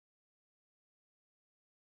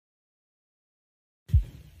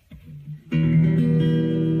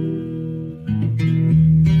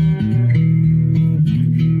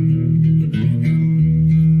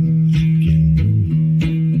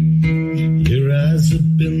rise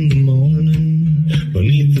up in the morning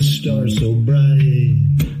beneath the stars so bright.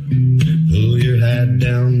 Pull your hat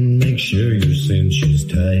down, make sure your cinch is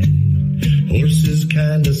tight. Horses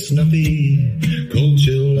kinda snuffy, cold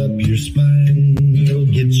chill up your spine. You'll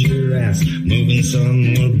get your ass moving,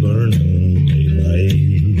 son, we're burning daylight.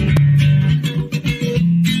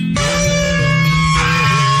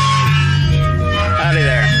 Howdy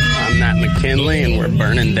there, I'm Matt McKinley and we're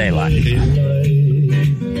burning daylight.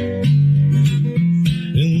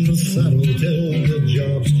 In the saddle till the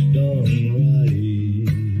job's done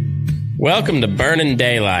right. Welcome to Burning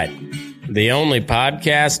Daylight, the only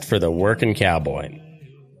podcast for the working cowboy.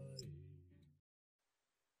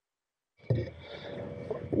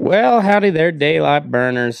 Well, howdy there, daylight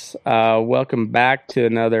burners. Welcome back to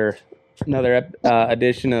another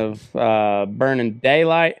edition of Burning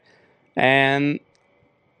Daylight. And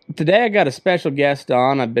today I got a special guest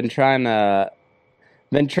on. I've been trying to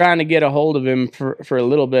get a hold of him for a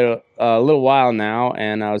little while now,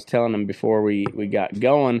 and I was telling him before we got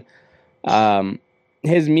going.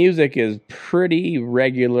 His music is pretty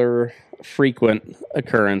regular, frequent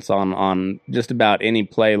occurrence on just about any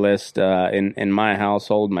playlist in my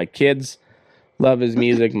household. My kids love his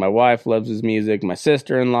music. My wife loves his music. My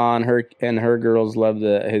sister-in-law and her girls love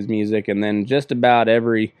his music, and then just about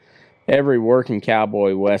every working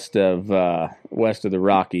cowboy west of the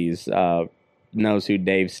Rockies knows who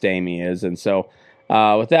Dave Stamey is. And so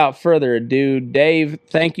without further ado, Dave,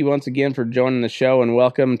 thank you once again for joining the show, and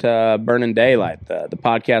welcome to Burning Daylight, the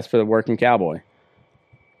podcast for the working cowboy.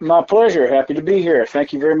 My pleasure. Happy to be here.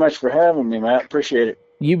 Thank you very much for having me, Matt. Appreciate it.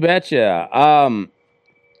 You betcha.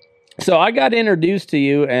 So I got introduced to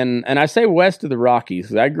you, and I say west of the Rockies,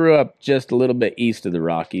 'cause I grew up just a little bit east of the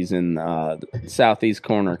Rockies in the southeast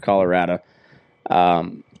corner of Colorado,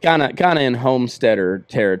 kind of in homesteader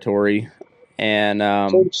territory. And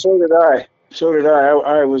so did I.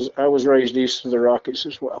 I was raised east of the Rockies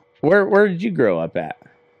as well. Where did you grow up at?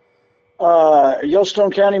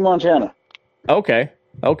 Yellowstone County, Montana. Okay.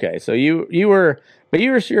 So you were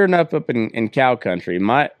sure enough up in cow country.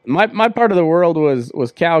 My part of the world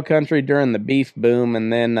was cow country during the beef boom,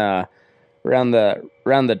 and then around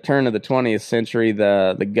the turn of the 20th century,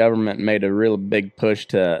 the government made a real big push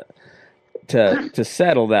to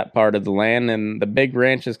settle that part of the land, and the big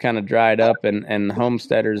ranches kind of dried up, and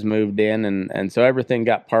homesteaders moved in, and so everything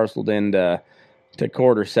got parceled into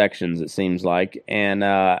quarter sections, it seems like, and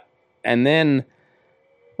then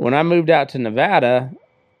when I moved out to Nevada,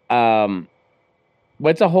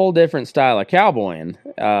 it's a whole different style of cowboying.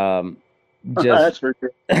 That's for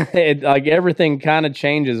sure. Like everything kind of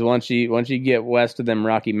changes once you get west of them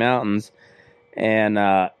Rocky Mountains, and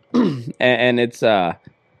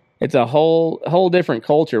it's a whole different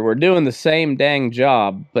culture. We're doing the same dang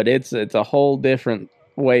job, but it's a whole different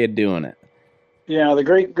way of doing it. Yeah, the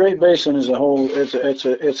Great Basin is a whole. It's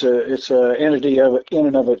a entity of it in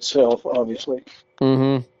and of itself, obviously.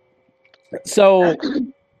 Mm-hmm. So,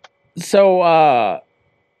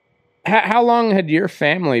 how long had your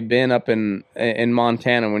family been up in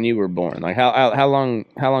Montana when you were born? Like how long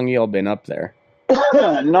y'all been up there?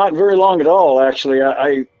 Not very long at all, actually.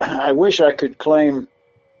 I wish I could claim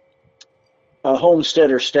a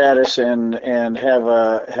homesteader status and have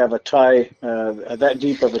a tie that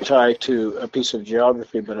deep of a tie to a piece of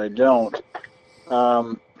geography, but I don't.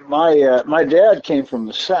 My dad came from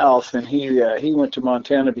the South, and he went to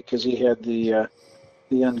Montana because he had the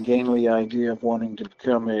ungainly idea of wanting to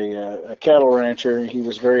become a cattle rancher. He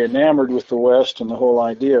was very enamored with the West and the whole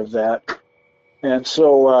idea of that. And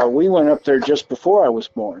so we went up there just before I was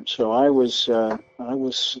born. So I was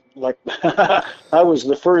like I was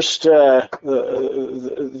the first the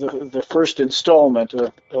first installment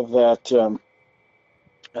of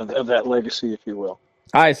that legacy, if you will.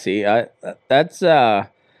 I see. That's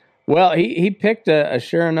well, he picked a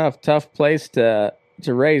sure enough tough place to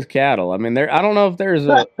raise cattle. I mean, I don't know if there's.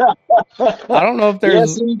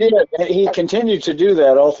 Yes, he did. He continued to do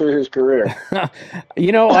that all through his career.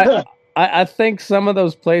 I think some of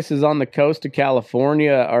those places on the coast of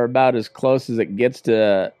California are about as close as it gets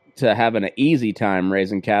to having an easy time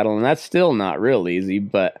raising cattle, and that's still not real easy.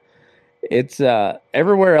 But it's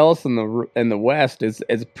everywhere else in the West is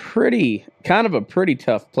pretty a pretty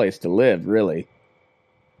tough place to live, really.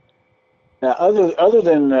 Now, other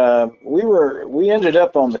than we ended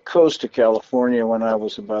up on the coast of California when I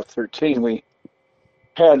was about 13. We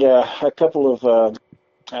had a couple of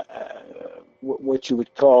what you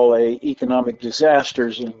would call economic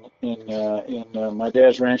disasters in my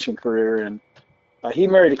dad's ranching career, and he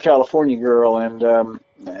married a California girl, and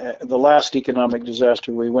the last economic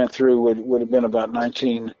disaster we went through would have been about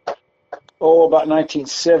 19 about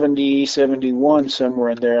 1970, 71, somewhere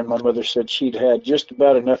in there, and my mother said she'd had just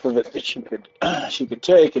about enough of it that she could she could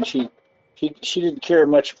take, and she didn't care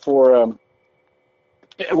much for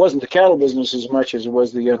it wasn't the cattle business as much as it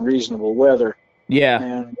was the unreasonable weather. Yeah.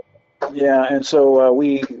 And yeah, and so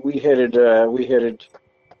we headed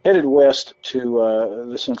west to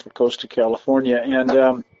the central coast of California,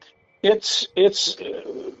 and it's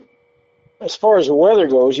as far as the weather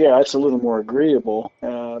goes, yeah, it's a little more agreeable,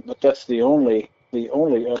 but that's the only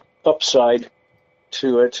upside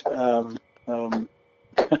to it.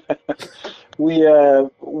 We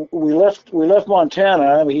left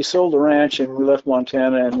Montana. He sold the ranch, and we left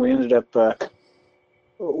Montana, and we ended up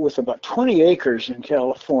with about 20 acres in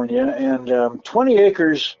California, and 20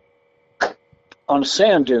 acres on a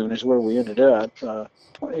sand dune is where we ended up.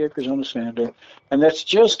 20 acres on a sand dune, and that's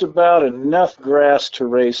just about enough grass to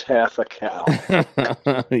raise half a cow.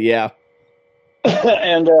 Yeah.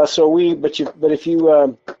 And but if you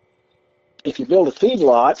build a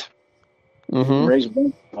feedlot, you can raise a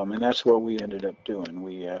bunch of them, and that's what we ended up doing.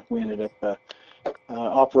 We ended up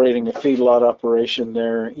operating a feedlot operation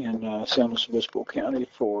there in San Luis Obispo County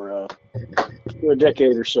for a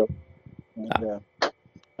decade or so.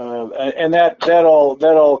 And that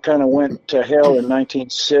all kind of went to hell in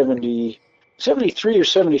 1970, 73 or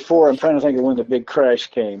 74. I'm trying to think of when the big crash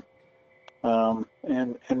came.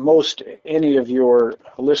 And most any of your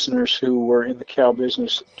listeners who were in the cow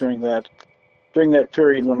business during that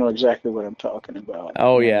period will know exactly what I'm talking about.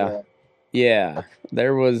 Oh yeah, yeah.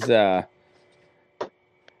 There was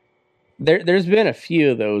there's been a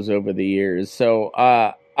few of those over the years. So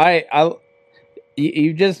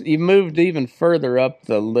you moved even further up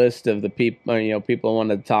the list of the people people I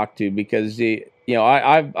wanted to talk to, because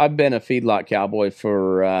I've been a feedlot cowboy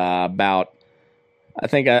for about I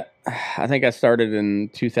think I started in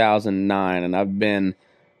 2009, and I've been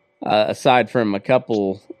aside from a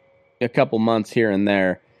couple months here and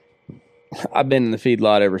there, I've been in the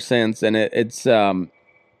feedlot ever since, and it's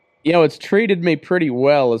it's treated me pretty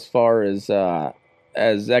well as far as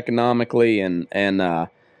economically and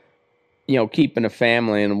keeping a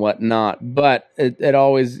family and whatnot. But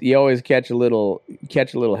you always catch a little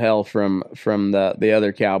hell from the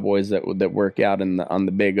other cowboys that work out on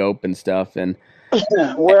the big open stuff. And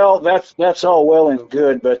well, that's all well and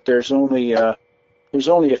good, but there's only a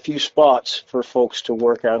few spots for folks to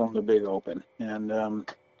work out on the big open, and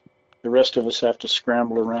the rest of us have to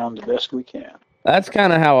scramble around the best we can. That's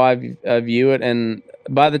kind of how I view it. And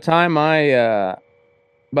by the time I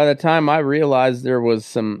realized there was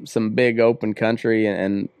some big open country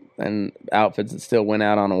and outfits that still went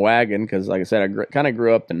out on a wagon, because like I said, I kind of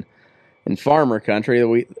grew up in farmer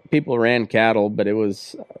country. People ran cattle, but it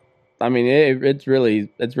was, it's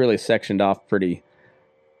really sectioned off pretty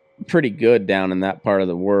good down in that part of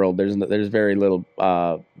the world. There's very little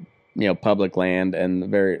public land,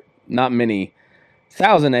 and not many.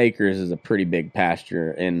 1,000 acres is a pretty big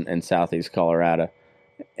pasture in southeast Colorado,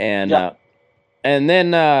 and yeah. And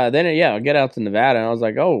then I get out to Nevada, and I was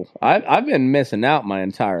like, oh, I've been missing out my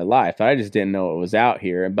entire life. I just didn't know it was out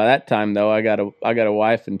here. And by that time, though, I got a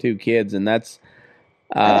wife and 2 kids, and that's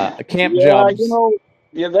camp jobs.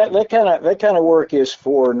 That kind of work is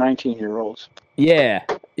for 19-year-olds. Yeah,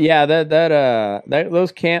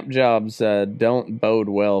 those camp jobs don't bode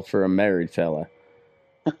well for a married fella.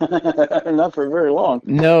 Not for very long.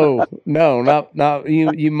 No, not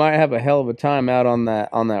you might have a hell of a time out on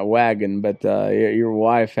that wagon, but your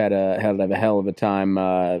wife had a hell of a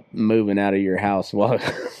time moving out of your house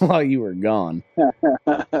while you were gone.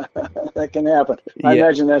 That can happen. I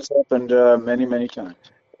imagine that's happened many times.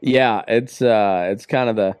 Yeah, it's kind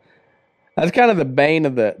of the bane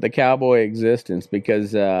of the cowboy existence,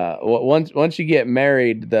 because once you get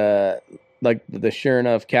married, the sure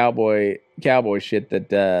enough cowboy shit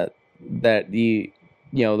that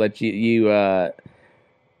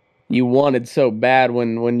you wanted so bad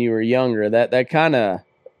when you were younger, that kind of,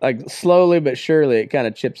 like, slowly but surely it kind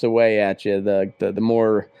of chips away at you.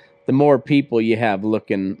 The more people you have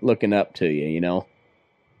looking up to you.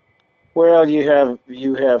 Well, you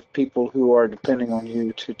have people who are depending on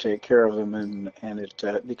you to take care of them, and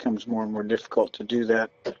it becomes more and more difficult to do that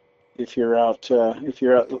if you're out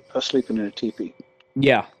sleeping in a teepee.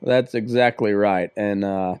 Yeah, that's exactly right. And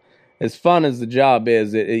as fun as the job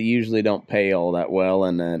is, it usually don't pay all that well.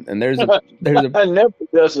 And there's a it never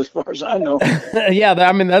does, as far as I know. Yeah,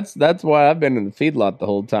 that's why I've been in the feedlot the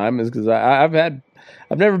whole time, is because I've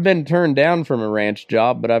never been turned down from a ranch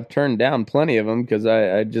job, but I've turned down plenty of them because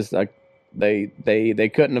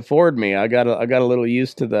they couldn't afford me. I got a little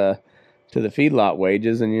used to the feedlot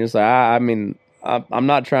wages, and you're just like, I'm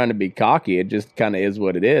not trying to be cocky. It just kind of is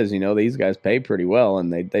what it is. These guys pay pretty well,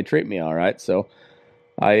 and they treat me all right. So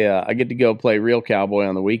I get to go play real cowboy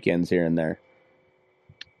on the weekends here and there.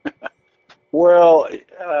 Well,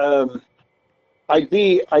 I'd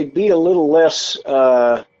be a little less.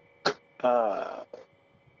 I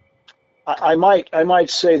might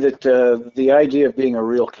say that the idea of being a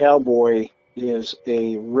real cowboy is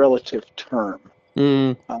a relative term.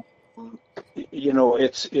 Mm.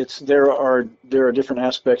 It's there are different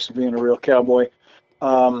aspects of being a real cowboy,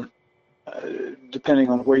 depending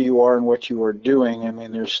on where you are and what you are doing. I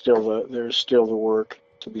mean, there's still the work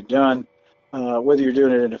to be done, whether you're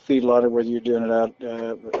doing it in a feedlot or whether you're doing it out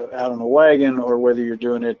on a wagon, or whether you're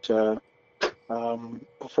doing it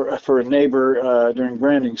for a neighbor during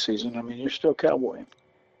branding season. I mean, you're still cowboying.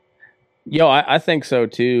 I think so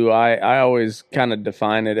too. I always kind of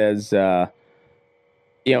define it as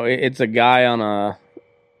it's a guy on a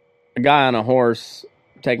horse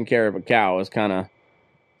taking care of a cow is kind of.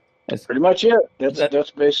 That's pretty much it.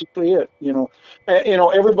 That's basically it.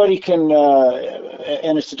 Everybody can,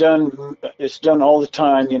 and it's done all the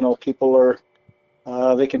time. People are,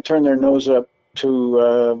 they can turn their nose up to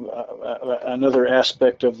another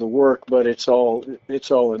aspect of the work, but it's all in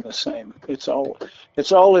the same. It's all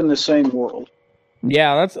in the same world.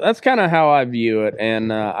 Yeah, that's kind of how I view it,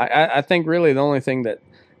 and I think really the only thing that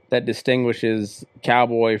distinguishes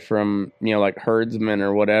cowboy from like herdsman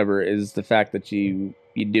or whatever is the fact that you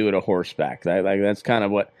do it a horseback. That's kind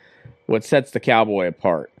of what sets the cowboy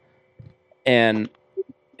apart, and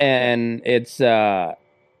it's there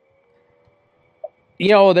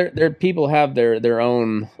people have their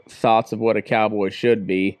own thoughts of what a cowboy should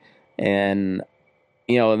be, and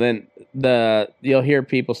then you'll hear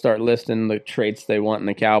people start listing the traits they want in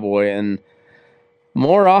a cowboy, and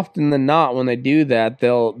more often than not, when they do that,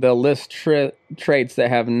 they'll list traits that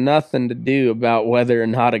have nothing to do about whether or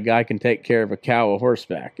not a guy can take care of a cow or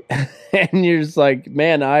horseback. And you're just like,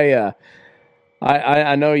 man, I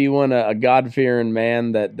know you want a God-fearing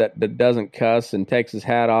man that doesn't cuss and takes his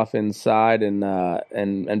hat off inside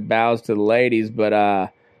and bows to the ladies, but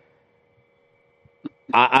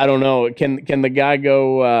I don't know. Can the guy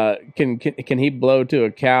go? Can he blow to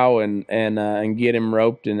a cow and get him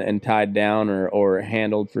roped and tied down or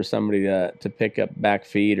handled for somebody to pick up back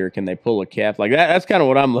feed, or can they pull a calf like that? That's kind of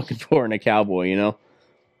what I'm looking for in a cowboy,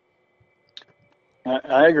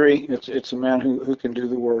 I agree. It's a man who can do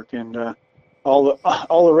the work, and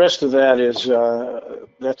all the rest of that is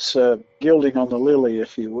that's gilding on the lily,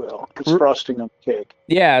 if you will. It's frosting on the cake.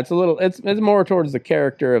 Yeah, it's more towards the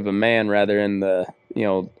character of a man rather than the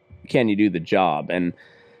can you do the job? And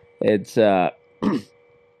it's yeah,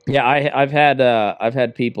 I've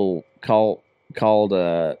had people called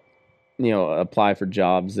apply for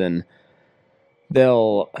jobs, and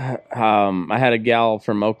they'll I had a gal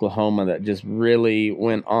from Oklahoma that just really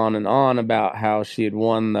went on and on about how she had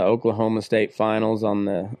won the Oklahoma State finals in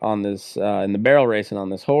the barrel racing on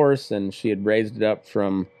this horse, and she had raised it up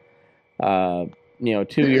from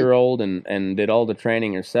 2-year-old and did all the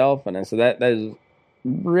training herself. And I said that is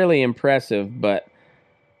really impressive, but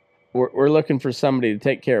we're looking for somebody to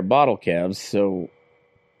take care of bottle calves. So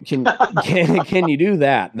can you do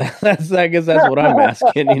that? I guess that's what I'm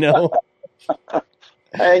asking. And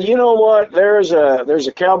you know what? There's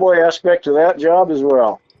a cowboy aspect to that job as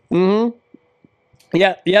well. Mm-hmm.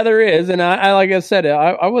 Yeah, there is. And I like I said,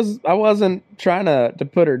 I wasn't trying to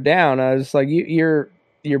put her down. I was like, you're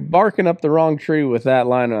barking up the wrong tree with that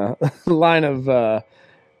line of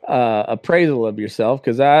appraisal of yourself,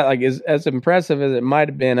 because as impressive as it might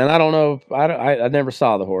have been, and I don't know if I never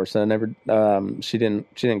saw the horse. I never she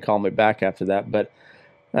didn't call me back after that, but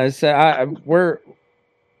I said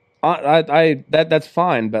that's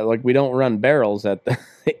fine, but like we don't run barrels at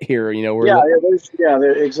here,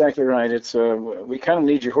 they're exactly right. It's we kind of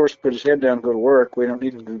need your horse to put his head down and go to work. We don't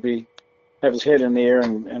need him to have his head in the air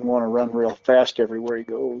and want to run real fast everywhere he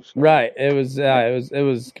goes. Right. It was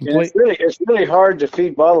complete. It's really hard to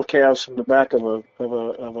feed bottle calves from the back of a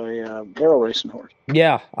barrel racing horse.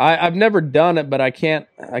 Yeah, I've never done it, but I can't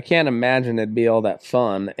imagine it'd be all that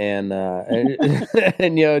fun. And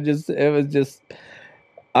it was just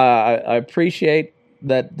I appreciate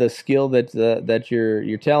that the skill that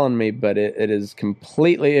you're telling me, but it is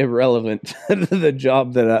completely irrelevant to the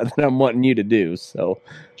job that I'm wanting you to do. So.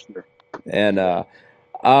 Sure. And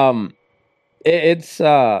it's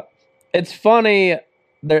funny.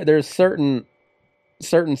 There's certain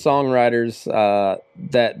songwriters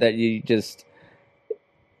that you just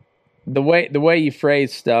the way you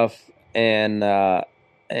phrase stuff and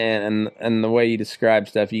the way you describe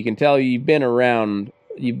stuff, you can tell you've been around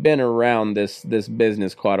this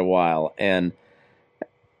business quite a while, and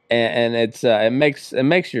and it makes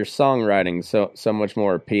your songwriting so much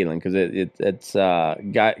more appealing because it's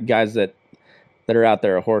guys that are out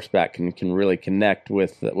there on horseback can really connect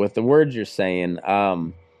with the words you're saying.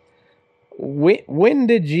 When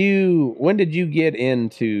did you get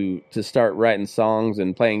into to start writing songs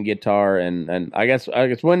and playing guitar and I guess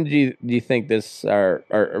when do you think this or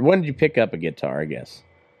when did you pick up a guitar, I guess?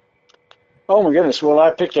 Oh my goodness. Well,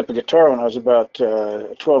 I picked up a guitar when I was about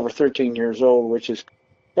 12 or 13 years old,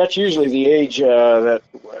 that's usually the age that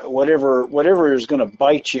whatever is going to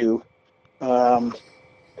bite you um,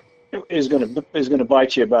 is going to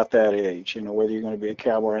bite you about that age. You know, whether you're going to be a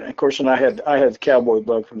cowboy. And of course, and I had the cowboy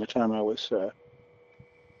bug from the time I was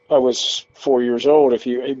 4 years old. If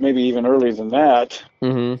you maybe even earlier than that.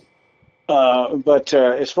 Mm-hmm. But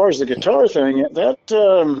as far as the guitar thing,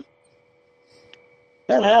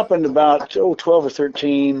 that happened about 12 or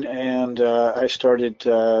 13, and I started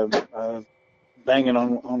banging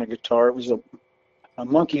on a guitar. It was a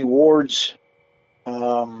Monkey Ward's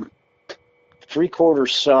um, three-quarter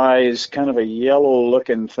size, kind of a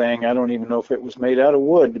yellow-looking thing. I don't even know if it was made out of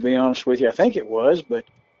wood, to be honest with you. I think it was, but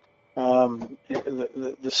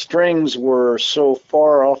the strings were so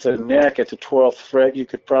far off the neck at the 12th fret, you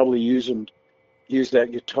could probably use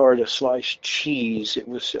that guitar to slice cheese. It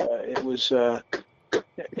was a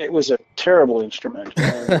terrible instrument,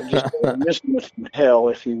 just an instrument from hell,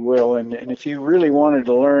 if you will. And if you really wanted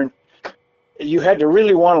to learn, you had to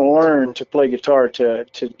really want to learn to play guitar to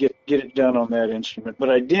get it done on that instrument. But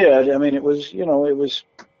I did. I mean, it was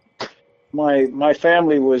my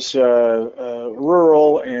family was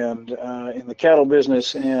rural and in the cattle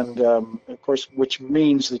business, and of course, which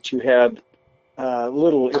means that you had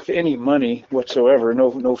little, if any, money whatsoever.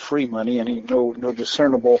 No free money, no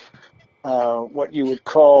discernible what you would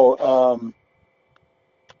call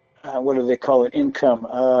what do they call it, income,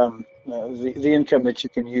 the income that you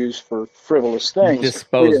can use for frivolous things.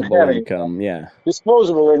 Disposable income, yeah.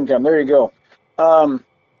 Disposable income, there you go.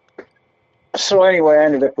 So anyway, I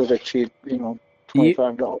ended up with a cheap,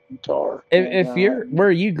 $25 guitar. If you're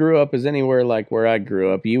where you grew up is anywhere like where I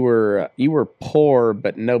grew up, you were poor,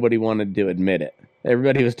 but nobody wanted to admit it.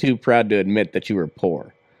 Everybody was too proud to admit that you were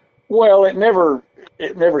poor. Well, it never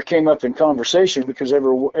came up in conversation because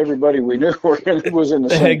everybody we knew was in the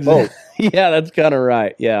same boat. Yeah, that's kind of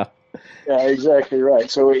right. Yeah. Yeah, exactly right.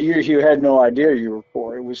 So you had no idea you were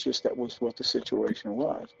poor. It was just that was what the situation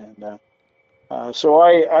was. And so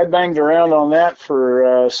I banged around on that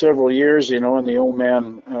for several years, and the old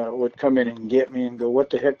man would come in and get me and go, "What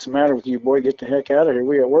the heck's the matter with you, boy? Get the heck out of here.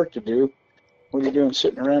 We got work to do. What are you doing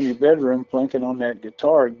sitting around your bedroom plinking on that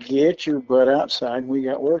guitar? Get your butt outside. We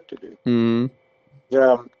got work to do." Mm-hmm.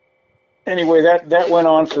 Anyway, that went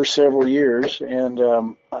on for several years, and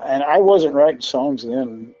I wasn't writing songs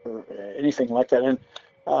then or anything like that. And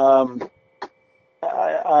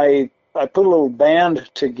I put a little band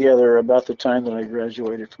together about the time that I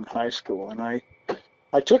graduated from high school, and I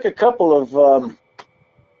took a couple of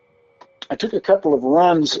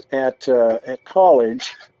runs at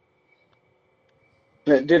college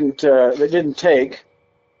that didn't take,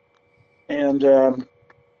 and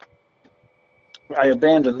I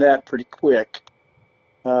abandoned that pretty quick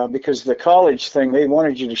because the college thing, they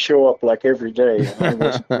wanted you to show up like every day. And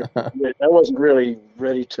I wasn't really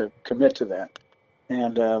ready to commit to that.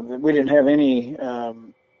 And we didn't have any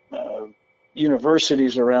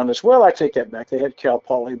universities around us. Well, I take that back. They had Cal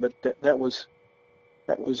Poly, but that was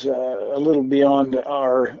a little beyond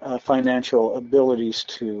our financial abilities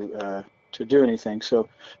to do anything. So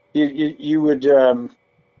you would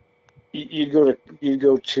you'd go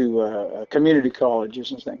to community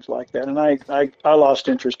colleges and things like that, and I lost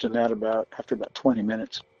interest in that after about 20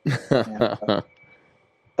 minutes. And,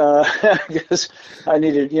 because I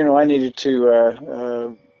needed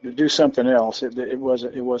to do something else. It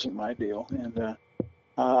wasn't my deal, and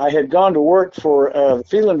I had gone to work for the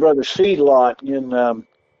Phelan Brothers feedlot in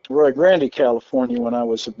Rio Grande, California, when I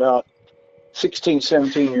was about 16,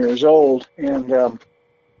 17 years old, and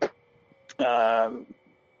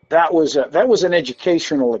that was an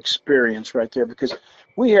educational experience right there, because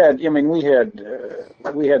we had,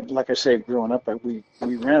 like I say, growing up, we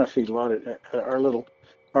ran a feedlot at our little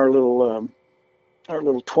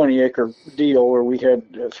 20-acre deal where we had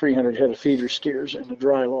 300 head of feeder steers in a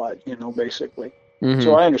dry lot, basically. Mm-hmm.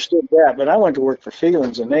 So I understood that, but I went to work for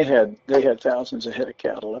Phelan's, and they had thousands of head of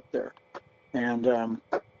cattle up there, and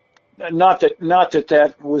not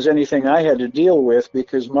that was anything I had to deal with,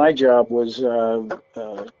 because my job was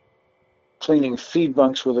cleaning feed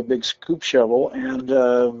bunks with a big scoop shovel and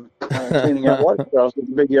cleaning out water troughs with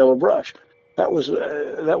a big yellow brush. That was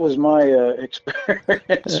my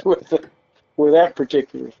experience with with that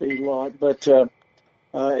particular feedlot, but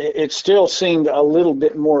it still seemed a little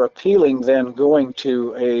bit more appealing than going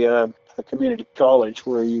to a community college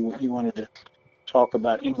where you wanted to talk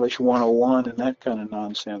about English 101 and that kind of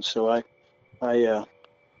nonsense. So I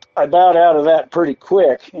bowed out of that pretty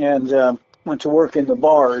quick and went to work in the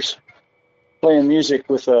bars, playing music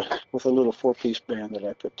with a little 4-piece band that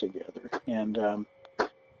I put together. And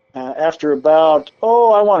after about,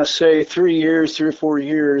 I want to say 3 or 4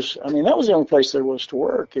 years, I mean, that was the only place there was to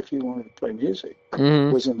work if you wanted to play music,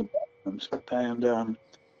 was in the bathrooms. And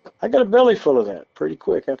I got a belly full of that pretty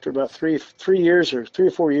quick. After about 3 years or 3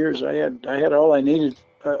 or 4 years, I had all I needed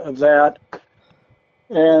of that.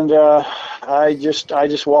 And I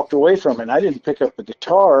just walked away from it. I didn't pick up the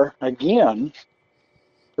guitar again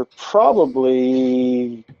for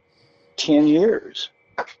probably 10 years.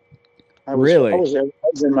 Really? I was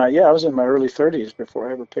in my early 30s before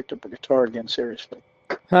I ever picked up a guitar again seriously.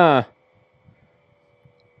 Huh.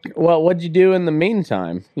 Well, what'd you do in the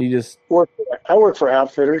meantime? You just I work for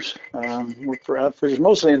outfitters.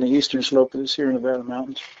 Mostly in the eastern slope of the Sierra Nevada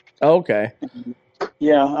mountains. Okay.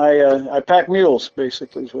 Yeah, I pack mules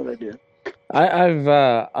basically is what I do.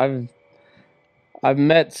 I've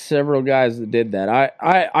met several guys that did that.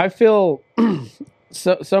 I feel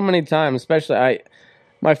so many times, especially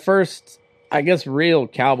my first, I guess, real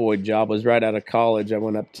cowboy job was right out of college. I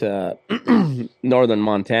went up to northern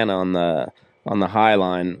Montana on the High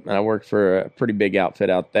Line, and I worked for a pretty big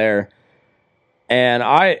outfit out there. And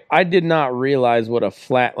I did not realize what a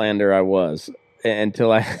flatlander I was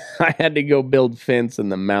until I had to go build fence in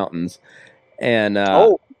the mountains. And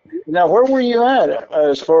now where were you at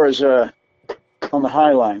as far as on the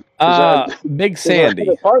High Line? Big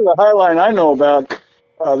Sandy. Part of the High Line I know about,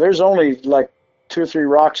 there's only like 2 or 3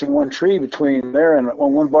 rocks and 1 tree between there and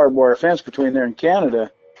one barbed wire fence between there and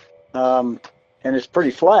Canada, and it's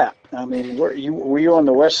pretty flat. I mean, were you on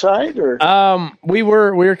the west side or? We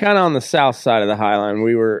were kind of on the south side of the High Line.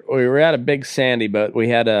 We were at a Big Sandy, but we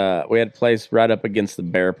had a place right up against the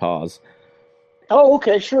Bear Paws. Oh,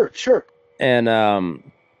 okay, sure. And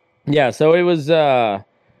yeah, so it was that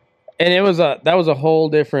was a whole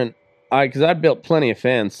different. Because I built plenty of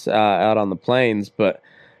fence out on the plains, but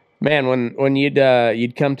man, when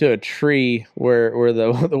you'd come to a tree where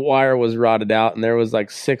the wire was rotted out, and there was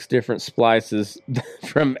like 6 different splices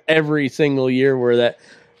from every single year where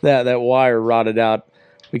that wire rotted out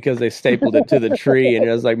because they stapled it to the tree, and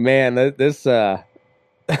I was like, man, this living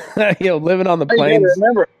on the plains.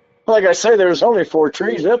 Remember, like I say, there was only 4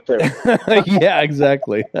 trees up there. Yeah,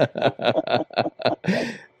 exactly.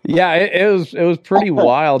 Yeah, it was pretty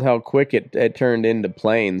wild how quick it turned into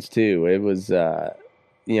plains too. It was there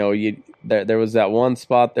was that one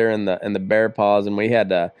spot there in the Bear Paws, and we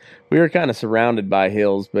were kind of surrounded by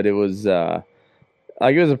hills, but it was it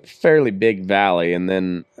was a fairly big valley, and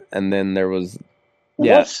then there was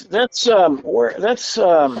that's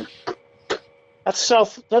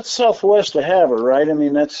southwest of Havre, right? I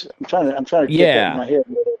mean, I'm trying to get that in my head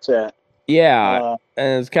where it's at. Yeah,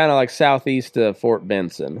 and it's kind of like southeast of Fort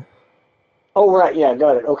Benson. Oh, right, yeah,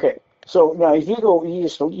 got it. Okay, so now if you go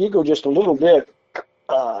east, you go just a little bit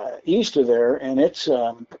east of there, and it's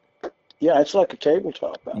it's like a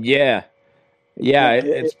tabletop. Yeah,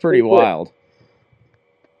 it's pretty wild.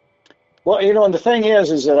 Well, and the thing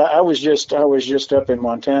is that I was just up in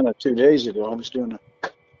Montana 2 days ago. I was doing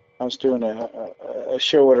a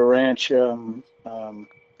show at a ranch. It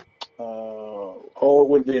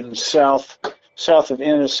would be in south of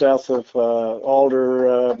Ennis, south of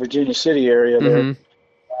Alder, Virginia City area there,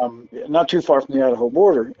 not too far from the Idaho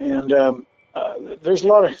border. And there's a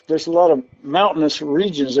lot of mountainous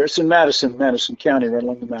regions there. It's in Madison County, right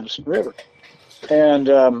along the Madison River. And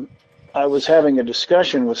I was having a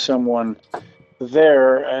discussion with someone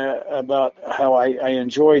there about how I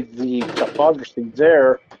enjoyed the topography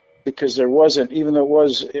there, because there wasn't, even though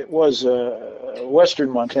it was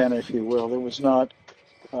western Montana, if you will, there was not,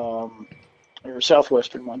 or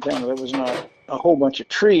southwestern Montana, there was not a whole bunch of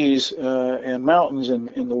trees and mountains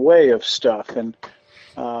in the way of stuff. And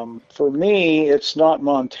for me, it's not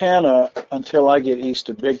Montana until I get east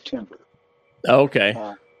of Big Timber. Okay.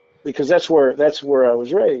 Because that's where I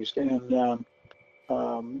was raised, and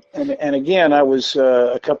again, I was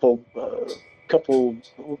about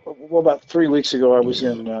 3 weeks ago, I was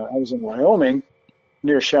in Wyoming,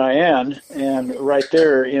 near Cheyenne, and right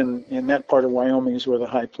there in that part of Wyoming is where the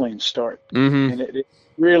high plains start. Mm-hmm. And it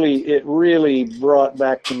really brought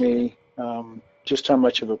back to me just how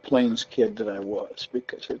much of a plains kid that I was,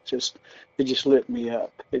 because it just lit me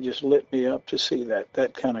up. It just lit me up to see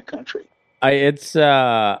that kind of country.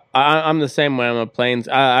 I'm the same way. I'm a Plains.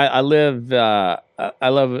 I live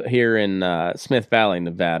here in Smith Valley,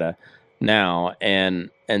 Nevada now, and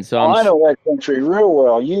so I know that country real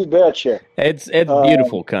well. You betcha. it's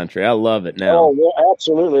beautiful country. I love it now. Oh, yeah,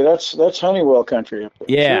 absolutely. That's Honeywell country up there.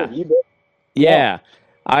 Yeah. Sure, you bet. Yeah.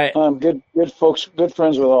 Good folks, good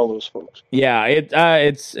friends with all those folks. Yeah,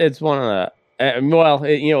 it's one of the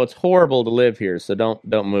it's horrible to live here, so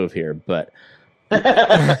don't move here, but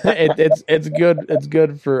it's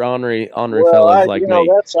good for ornery fellows like me.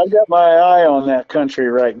 I've got my eye on that country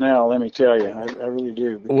right now. Let me tell you, I really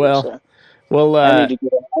do. Because, I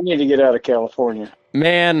need to get out of California.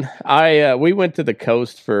 Man, we went to the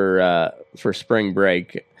coast for spring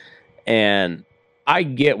break, and I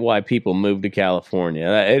get why people move to California.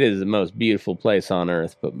 It is the most beautiful place on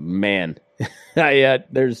earth, but man,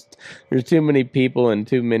 there's too many people and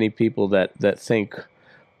too many people that think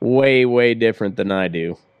way different than I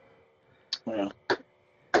do.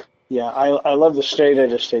 Yeah, I love the state. I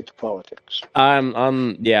just hate the politics. I'm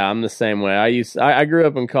the same way. I grew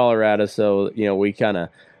up in Colorado, so we kind of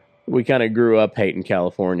grew up hating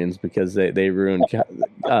Californians because they ruined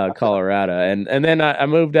Colorado, and then I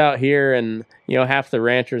moved out here, and half the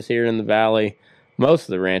ranchers here in the valley, most of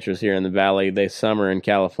the ranchers here in the valley, they summer in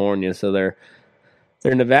California, so they're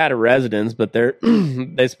Nevada residents, but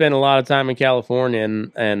they spend a lot of time in California,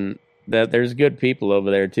 and that there's good people over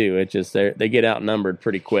there too. It's just they get outnumbered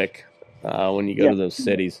pretty quick when you go to those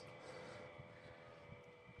cities.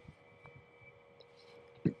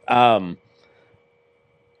 What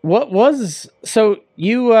was so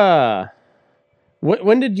you?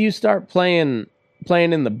 When did you start playing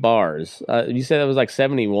in the bars? You said that was like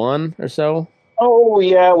 71 or so. Oh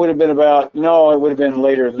yeah, it would have been it would have been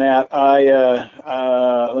later than that.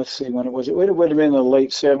 Let's see when it was. It would have been in the late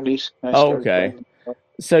 70s. Okay.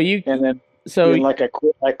 So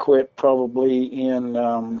I quit probably in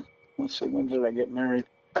let's see, when did I get married?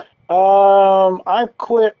 I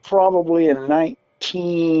quit probably in the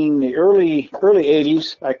early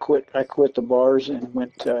 80s. I quit the bars and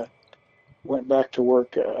went back to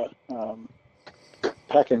work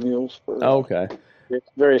packing mules for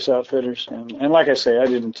various outfitters, and like I say, I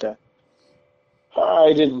didn't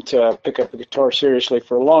pick up the guitar seriously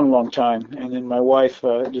for a long time, and then my wife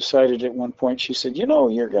decided at one point, she said,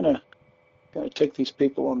 you're gonna take these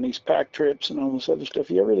people on these pack trips and all this other stuff.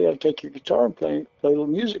 You really ought to take your guitar and play a little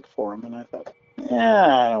music for them. And I thought,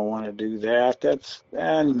 I don't want to do that. That's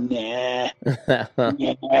nah, I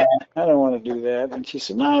don't want to do that. And she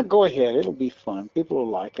said, no, go ahead. It'll be fun. People will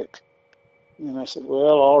like it. And I said,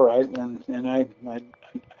 well, all right. And I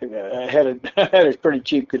had a pretty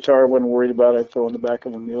cheap guitar. I wasn't worried about it. I throw in the back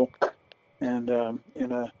of a mule, and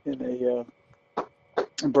in a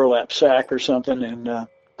burlap sack or something. And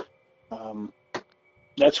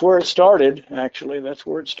that's where it started. Actually, that's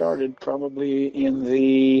where it started. Probably in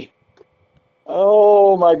the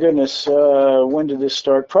my goodness, when did this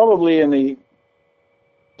start? Probably in the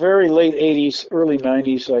very late 80s, early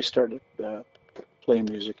 90s. I started playing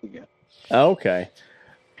music again. Okay.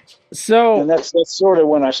 So, and that's sort of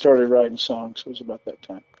when I started writing songs. It was about that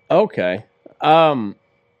time. Okay.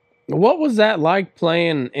 What was that like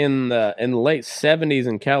playing in the late 70s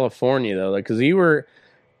in California though? Because you were,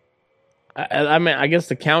 I mean, I guess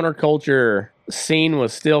the counterculture scene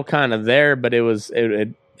was still kind of there, but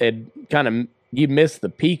it kind of, you missed the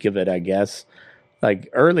peak of it, I guess. Like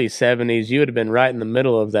early 70s, you would have been right in the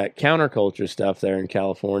middle of that counterculture stuff there in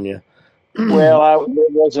California. Well,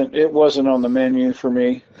 it wasn't on the menu for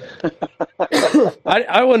me.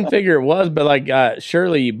 I wouldn't figure it was, but like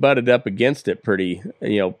surely you butted up against it pretty,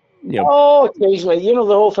 Oh, occasionally. The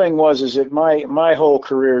whole thing is that my whole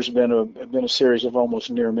career has been a series of almost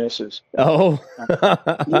near misses. Oh,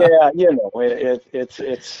 yeah,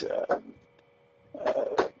 it's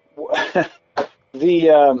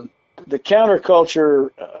the counterculture.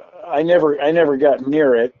 I never got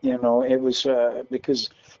near it. It was because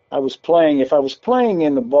I was playing. If I was playing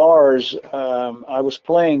in the bars, I was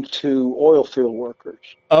playing to oil field workers.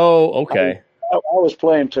 Oh, okay. I was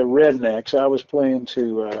playing to rednecks. I was playing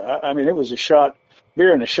to. It was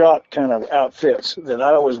beer in a shot kind of outfits that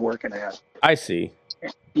I was working at. I see.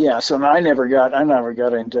 Yeah, so I never got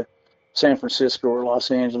into San Francisco or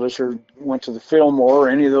Los Angeles or went to the Fillmore or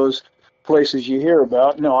any of those places you hear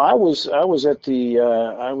about. No, I was at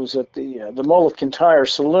the Mullet Kintyre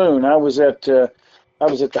Saloon. I was at the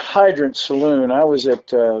Hydrant Saloon. I was at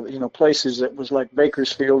places that was like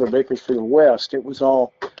Bakersfield or Bakersfield West. It was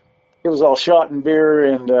all shot and beer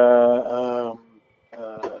and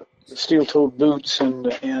steel-toed boots, and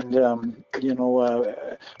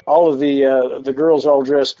all of the girls all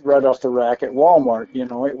dressed right off the rack at Walmart.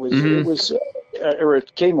 Mm-hmm. Or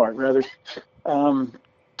at Kmart rather. Um,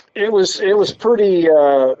 it was pretty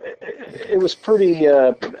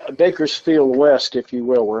Bakersfield West, if you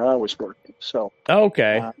will, where I was working. So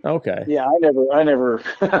Okay. uh, Okay. yeah, I never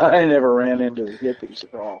I never ran into the hippies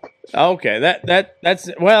at all. Okay. That's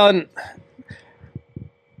well, and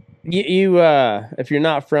you if you're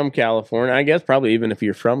not from California, I guess probably even if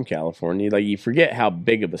you're from California, like you forget how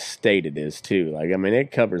big of a state it is too. Like I mean,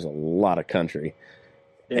 it covers a lot of country.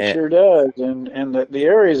 It And sure does, and the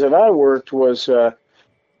areas that I worked was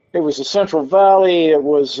it was the Central Valley. It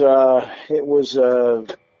was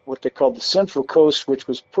what they called the Central Coast, which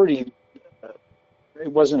was pretty.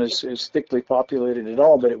 It wasn't as thickly populated at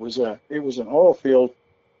all, but it was an oil field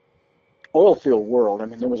world. I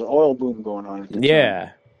mean, there was an oil boom going on at the time.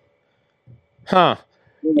 yeah. Huh.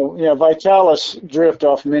 Vitalis drift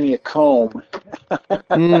off many a comb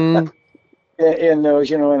Mm, in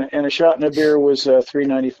those, and a shot in a beer was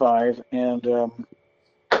 $3.95,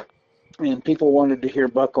 and people wanted to hear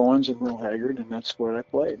Buck Owens and Merle Haggard, and that's what I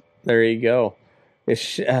played. there you go.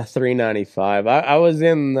 It's $3.95. I was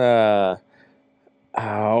in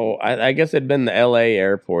I guess it'd been the L.A.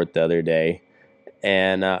 airport the other day,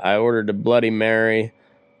 and I ordered a Bloody Mary,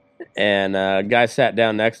 and a guy sat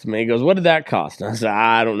down next to me. He goes, "What did that cost?" And I said,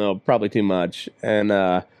 "I don't know, probably too much." And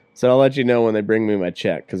so I'll let you know when they bring me my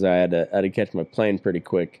check because I had to catch my plane pretty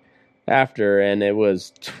quick after, and it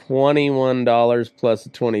was $21 plus a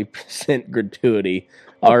 20% gratuity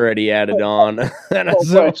already added on. And Oh my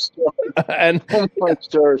stars! and Oh my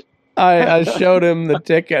stars! I showed him the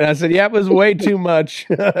ticket. I said, "Yeah, it was way too much."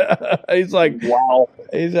 He's like, Wow,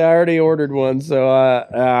 "He's already ordered one." So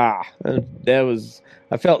that was,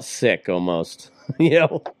 I felt sick almost.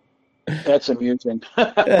 that's amusing.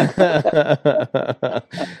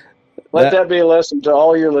 Let That that be a lesson to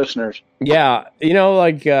all your listeners. yeah,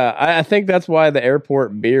 like I think that's why the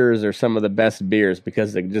airport beers are some of the best beers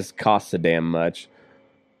because it just costs a damn much.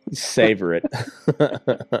 Savor it.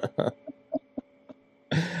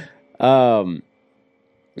 um.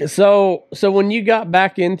 So when you got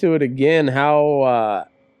back into it again, how?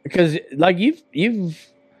 Because like you've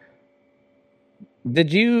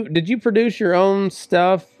did you produce your own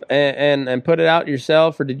stuff and put it out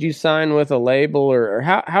yourself, or did you sign with a label, or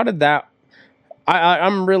how did that?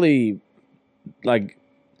 I'm really like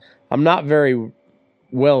I'm not very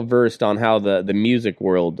well versed on how the music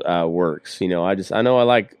world works. I know I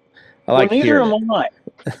Well, like neither hearing am it. I.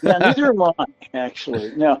 Yeah, neither am I,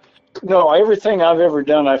 actually. Now, no, everything I've ever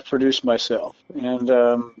done, I've produced myself, and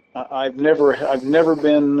I've never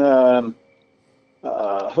been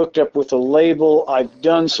hooked up with a label. I've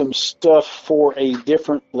done some stuff for a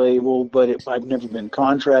different label, but I've never been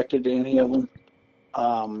contracted to any of them.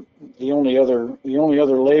 Um, the only other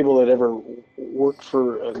label that ever worked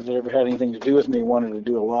for that ever had anything to do with me wanted to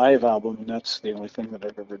do a live album, and that's the only thing that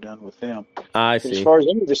I've ever done with them. I But as see. far as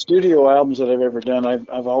any of the studio albums that I've ever done,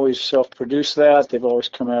 I've always self-produced that. They've always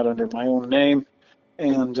come out under my own name,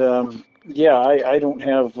 and yeah, I don't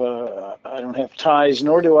have ties,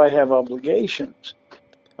 nor do I have obligations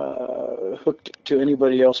hooked to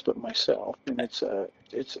anybody else but myself. And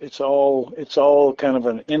it's all kind of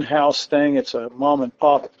an in-house thing. It's a mom and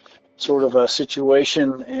pop sort of a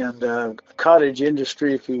situation and cottage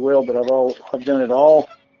industry, if you will. But I've done it all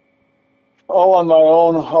on my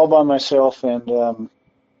own, all by myself, and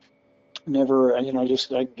never,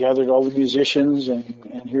 just I gathered all the musicians,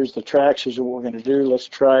 and here's the tracks. Here's what we're going to do. Let's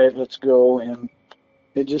try it. Let's go. And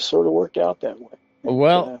it just sort of worked out that way.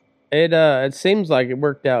 Well, it seems like it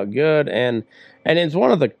worked out good, and it's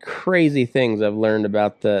one of the crazy things I've learned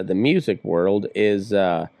about the music world is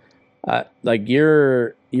like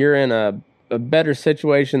you're in a better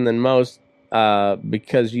situation than most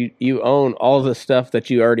because you own all the stuff that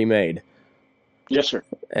you already made. Yes, sir.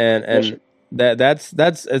 and Yes, sir. and that's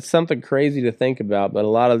it's something crazy to think about. But a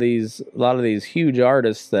lot of these huge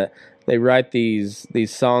artists that they write these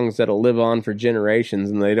songs that'll live on for generations,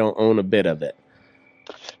 and they don't own a bit of it.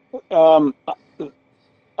 Um,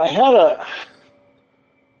 I had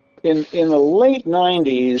in the late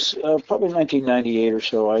 '90s, probably 1998 or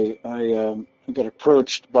so. I got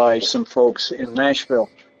approached by some folks in Nashville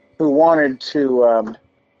who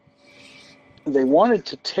they wanted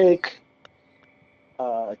to take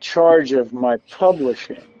charge of my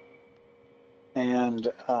publishing,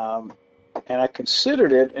 and I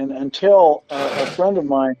considered it, and until a friend of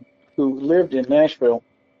mine who lived in Nashville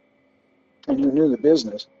and who knew the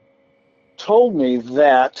business told me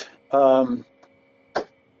that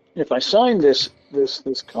if I signed this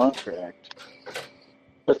contract,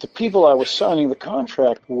 but the people I was signing the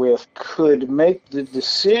contract with could make the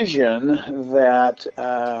decision that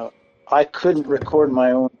I couldn't record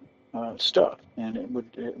my own stuff, and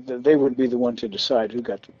they would be the one to decide who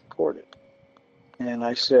got to record it. And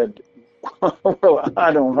I said, well,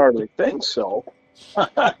 I don't hardly think so.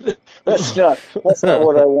 That's not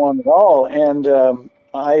what I want at all. And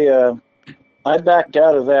I backed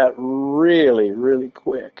out of that really, really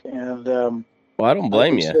quick. And well, I don't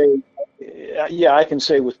blame you. I can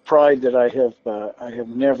say with pride that I have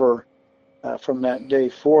never, from that day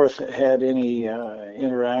forth, had any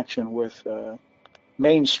interaction with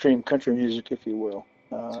mainstream country music, if you will,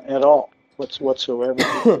 at all, whatsoever.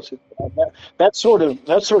 that sort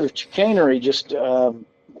of chicanery just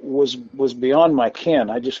was beyond my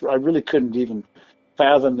ken. I really couldn't even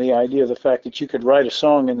fathom the idea of the fact that you could write a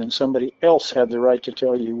song and then somebody else had the right to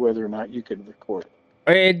tell you whether or not you could record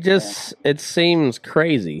it. It seems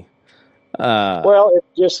crazy. Well,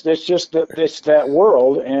 it's that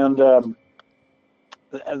world, and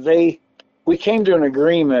we came to an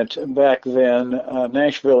agreement back then,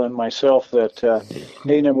 Nashville and myself, that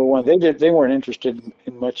number one, they weren't interested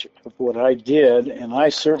in much of what I did, and I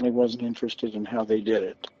certainly wasn't interested in how they did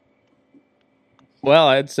it.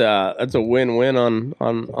 Well, it's a win-win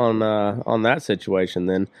on that situation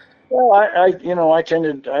then. Well, I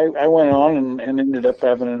went on and ended up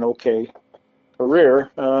having an okay career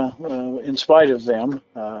in spite of them,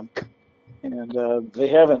 and they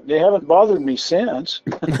haven't bothered me since.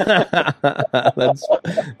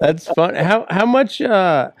 That's fun. How much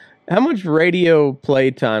radio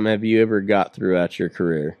playtime have you ever got throughout your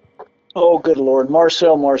career? Oh, good Lord.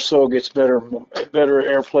 Marcel Marceau gets better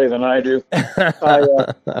airplay than I do.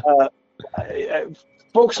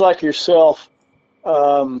 Folks like yourself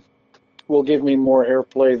will give me more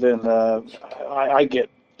airplay than I get.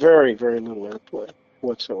 Very, very little airplay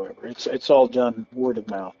whatsoever. It's all done word of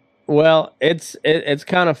mouth. Well, it's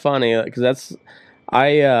kind of funny because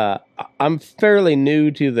I'm fairly new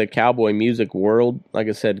to the cowboy music world. Like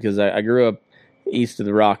I said, because I grew up east of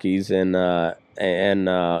the Rockies and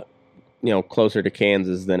closer to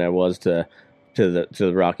Kansas than I was to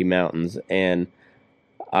the Rocky Mountains, and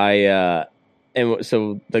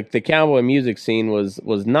so the cowboy music scene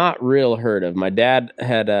was not real heard of. My dad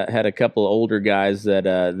had a couple of older guys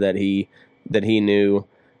that he knew,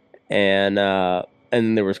 and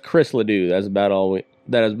there was Chris Ledoux. That was about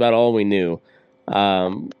all we knew.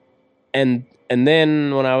 And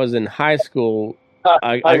then when I was in high school,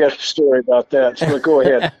 I got a story about that. So go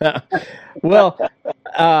ahead. Well,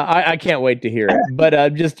 I can't wait to hear it.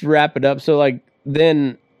 But just to wrap it up, so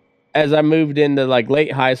then as I moved into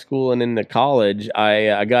late high school and into college,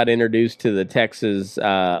 I got introduced to the Texas,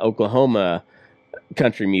 Oklahoma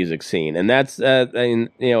country music scene, and that's as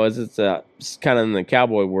it's kind of in the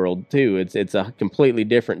cowboy world too. It's a completely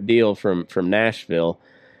different deal from Nashville.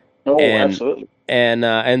 Oh, absolutely.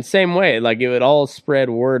 And same way, it would all spread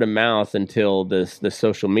word of mouth until the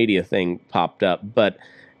social media thing popped up. But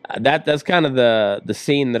that's kind of the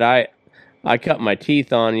scene that I cut my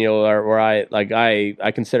teeth on, where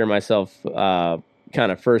I consider myself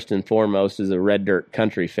kind of first and foremost as a red dirt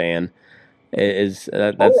country fan.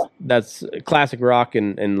 That's classic rock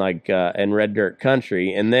and red dirt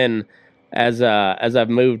country. And then as I've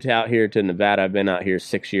moved out here to Nevada, I've been out here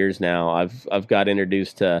 6 years now. I've got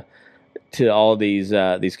introduced to all these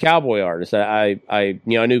cowboy artists. I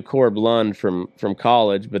knew Corb Lund from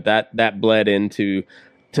college, but that bled into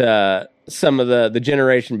some of the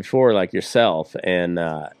generation before, like yourself, and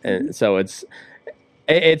so it's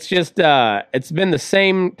just it's been the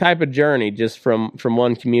same type of journey, just from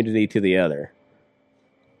one community to the other.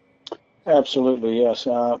 Absolutely, yes.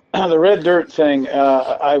 The red dirt thing,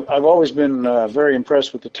 I've always been very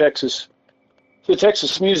impressed with the Texas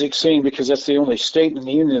music scene, because that's the only state in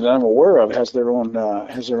the union that I'm aware of has their own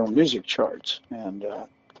music charts. And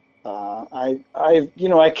I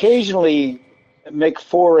occasionally make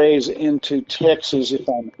forays into Texas if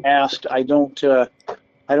I'm asked. I don't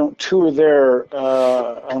tour there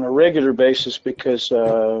on a regular basis because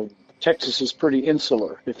Texas is pretty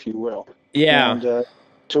insular, if you will. Yeah. And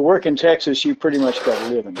to work in Texas, you pretty much got to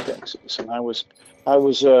live in Texas, and I was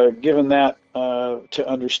given that to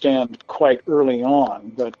understand quite early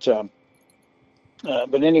on. But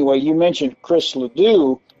anyway, you mentioned Chris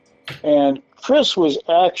Ledoux, and Chris was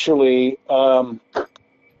actually an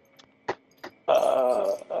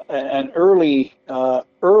early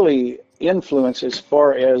influence as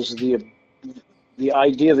far as the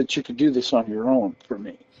idea that you could do this on your own for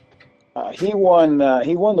me. He won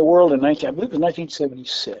the world in I believe it was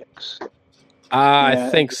 1976. I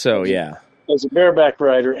think so, yeah. As a bareback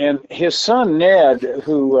rider, and his son Ned,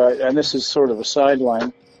 who and this is sort of a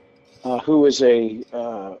sideline, who is a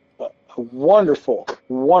wonderful,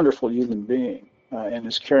 wonderful human being, and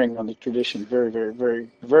is carrying on the tradition very, very, very,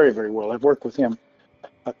 very, very well. I've worked with him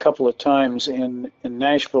a couple of times in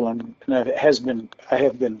Nashville, and I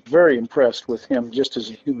have been very impressed with him just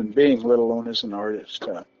as a human being, let alone as an artist.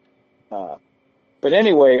 But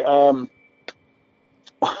anyway,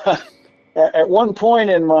 at one point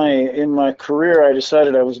in my career, I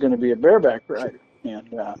decided I was going to be a bareback rider,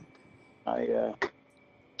 and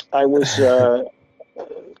I was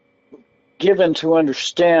given to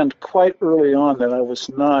understand quite early on that I was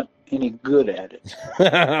not any good at it.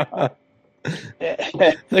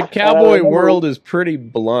 The cowboy world is pretty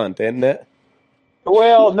blunt, isn't it?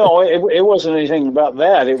 Well, no, it wasn't anything about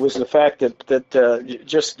that. It was the fact that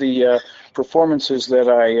just the performances that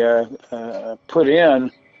I put in.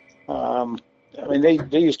 I mean,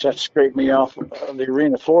 they used to have to scrape me off the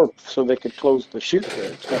arena floor so they could close the chute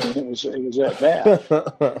gates. I mean, it was that bad.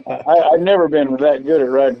 I've never been that good at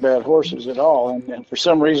riding bad horses at all, and for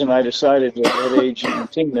some reason I decided at age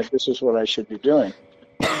 19 that this is what I should be doing.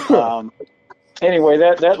 Anyway,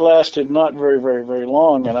 that lasted not very, very, very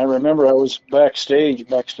long, and I remember I was back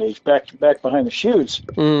behind the chutes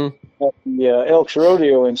at the Elks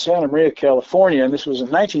Rodeo in Santa Maria, California, and this was in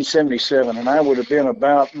 1977, and I would have been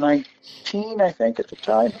about 19, I think, at the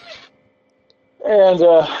time. And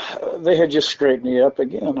they had just scraped me up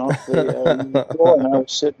again off the floor, and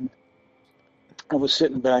I was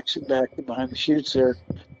sitting back behind the chutes there,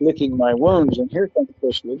 licking my wounds, and here comes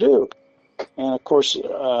Chris Ledoux. And of course,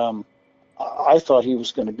 I thought he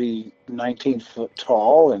was going to be 19 foot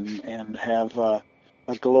tall and have a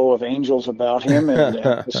glow of angels about him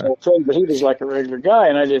and this whole thing. But he was like a regular guy,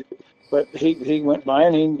 and But he went by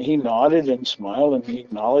and he nodded and smiled and he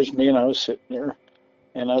acknowledged me, and I was sitting there,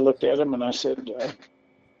 and I looked at him and I said,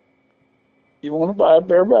 "You want to buy a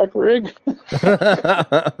bareback rig?"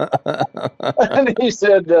 And he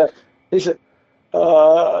said, he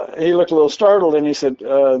looked a little startled, and he said,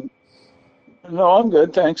 "No, I'm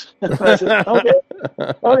good, thanks." And I said,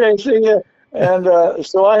 "Okay, see ya." And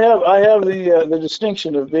so I have the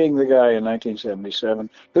distinction of being the guy in 1977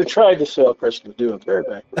 who tried to sell Chris Ledoux a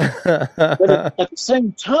bareback rig. But at the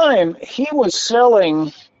same time, he was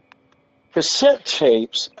selling cassette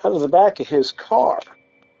tapes out of the back of his car,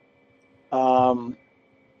 and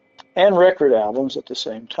record albums at the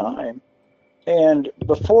same time. And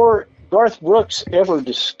before Garth Brooks ever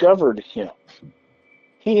discovered him,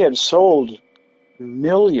 he had sold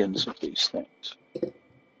millions of these things.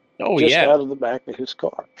 Just out of the back of his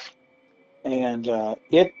car. And as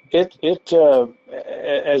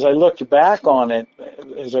I looked back on it,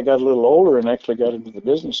 as I got a little older and actually got into the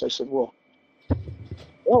business, I said, well,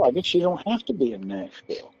 I guess you don't have to be in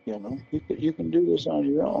Nashville. You know, you can do this on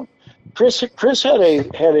your own. Chris had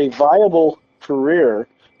a viable career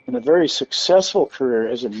and a very successful career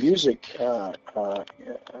as a musical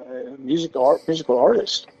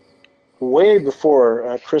artist. Way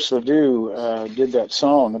before Chris Ledoux did that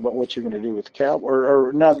song about what you're going to do with cowboy,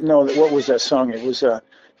 or not? No, what was that song? It was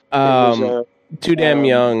Too Damn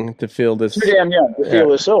Young to Feel This. Too Damn Young to Feel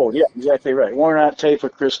This Old. Yeah, exactly right. Worn out tape for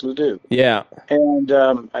Chris Ledoux. Yeah, and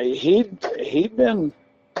he'd been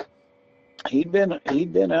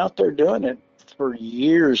out there doing it for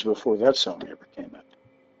years before that song ever came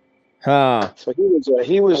out. So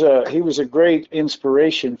he was a great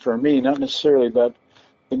inspiration for me, not necessarily about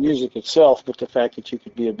the music itself, but the fact that you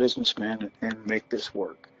could be a businessman and make this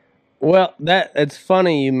work. Well, it's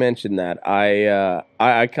funny you mentioned that. I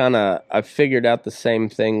figured out the same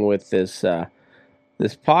thing with this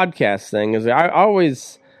podcast thing. Is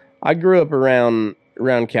I grew up around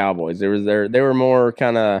cowboys. They were more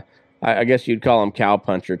kind of, I guess you'd call them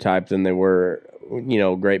cowpuncher type than they were,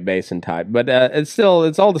 Great Basin type. But it's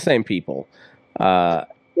all the same people. Yes,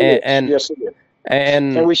 it is.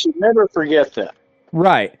 And we should never forget that.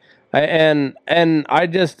 Right. And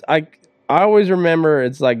I always remember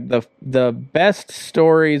it's like the best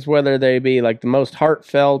stories, whether they be like the most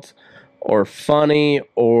heartfelt or funny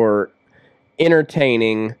or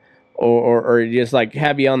entertaining or just like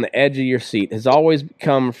have you on the edge of your seat, has always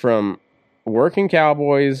come from working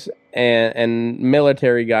cowboys and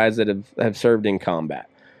military guys that have served in combat.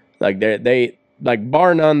 Like they like,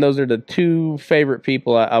 bar none, those are the two favorite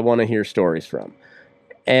people I want to hear stories from.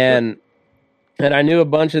 And I knew a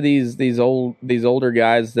bunch of these older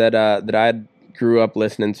guys that I grew up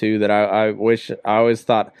listening to that I always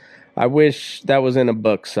thought I wish that was in a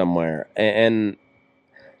book somewhere. And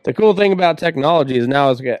the cool thing about technology is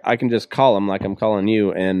now I can just call them like I'm calling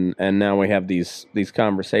you, and now we have these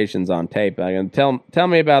conversations on tape. I can tell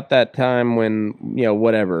me about that time when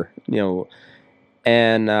whatever,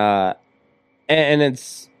 and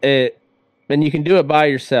and and you can do it by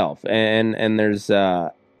yourself, and there's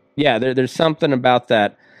there's something about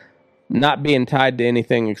that, not being tied to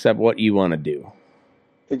anything except what you want to do.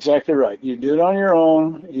 Exactly right. You do it on your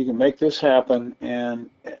own. You can make this happen, and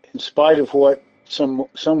in spite of what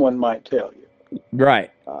someone might tell you.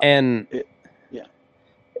 Right. And yeah,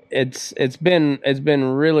 it's been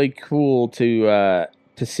really cool to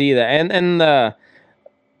see that. And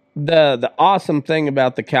the awesome thing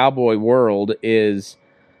about the cowboy world is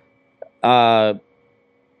not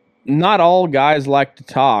all guys like to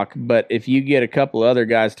talk, but if you get a couple other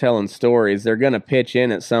guys telling stories, they're going to pitch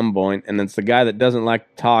in at some point, and it's the guy that doesn't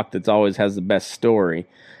like to talk that's always has the best story.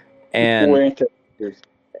 And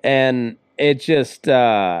it just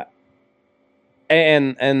and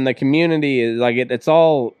the community is like it's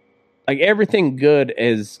all like everything good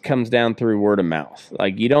comes down through word of mouth.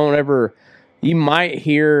 Like you might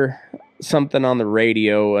hear something on the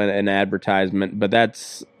radio, an advertisement, but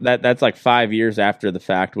that's like 5 years after the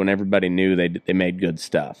fact when everybody knew they made good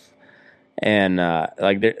stuff. And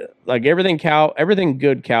everything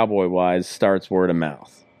good cowboy wise starts word of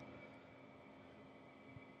mouth.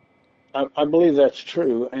 I believe that's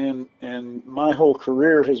true, and my whole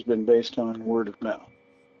career has been based on word of mouth.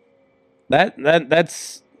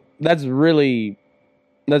 That's really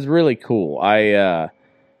cool. And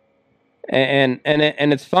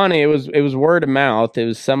it's funny. It was word of mouth. It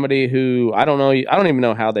was somebody who I don't even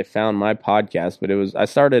know how they found my podcast, but I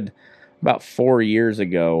started about 4 years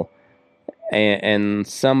ago, and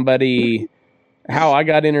somebody, how I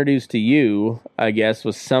got introduced to you, I guess,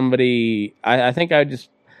 was somebody. I think I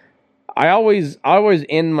always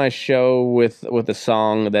end my show with a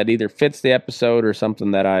song that either fits the episode or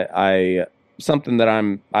something that I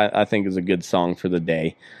think is a good song for the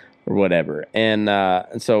day or whatever. And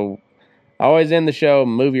so I always end the show,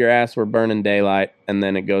 move your ass, we're burning daylight, and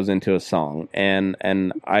then it goes into a song. And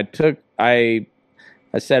I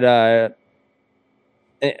said,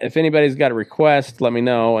 if anybody's got a request, let me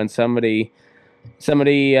know. And somebody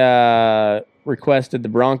requested the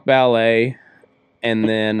Bronx Ballet, and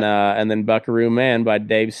then Buckaroo Man by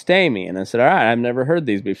Dave Stamey. And I said, all right, I've never heard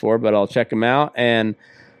these before, but I'll check them out. And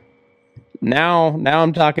now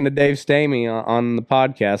I'm talking to Dave Stamey on the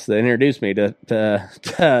podcast that introduced me to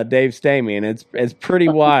Dave Stamey, and it's pretty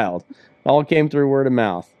wild. All came through word of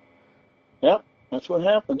mouth. Yep, that's what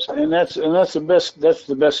happens, and that's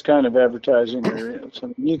the best kind of advertising there is. I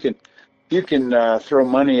mean, you can throw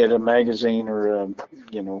money at a magazine or a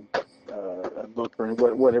book or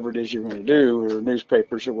whatever it is you're going to do, or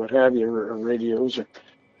newspapers or what have you, or radios,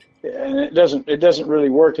 and it doesn't really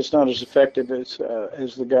work. It's not as effective as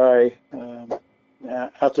the guy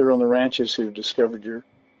out there on the ranches who's discovered your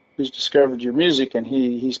music, and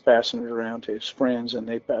he's passing it around to his friends, and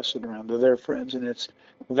they pass it around to their friends, and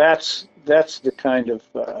that's the kind of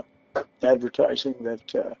advertising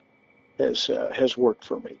that has worked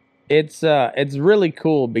for me. It's really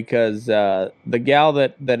cool because the gal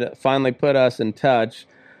that finally put us in touch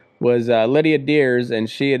was Lydia Deers, and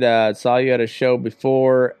she had saw you at a show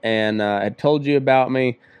before and had told you about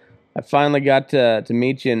me. I finally got to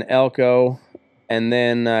meet you in Elko, and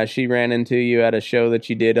then she ran into you at a show that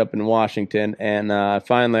you did up in Washington, and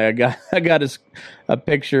finally I got a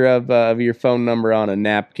picture of your phone number on a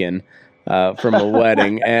napkin from a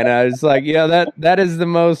wedding, and I was like, yeah, that is the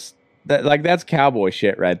most that's cowboy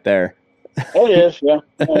shit right there. It is, yeah,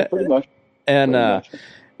 pretty much. And but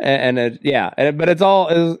it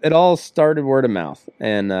all started word of mouth,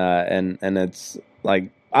 and it's like,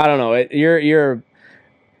 I don't know, you're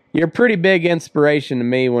a pretty big inspiration to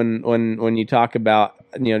me when you talk about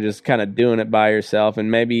just kind of doing it by yourself, and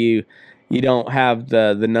maybe you don't have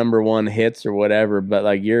the number one hits or whatever, but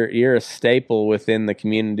like you're a staple within the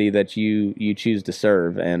community that you choose to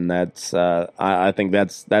serve, and that's I think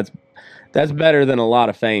that's better than a lot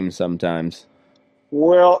of fame sometimes.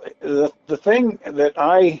 Well, the thing that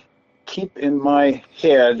I keep in my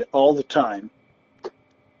head all the time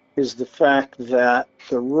is the fact that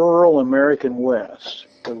the rural American West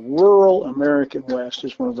is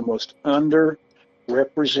one of the most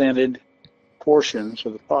underrepresented portions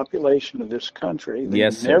of the population of this country. They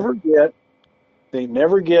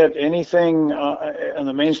never get anything in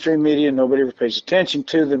the mainstream media. Nobody ever pays attention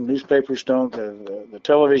to them. Newspapers don't. The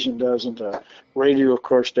television doesn't. Radio, of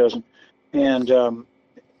course, doesn't. And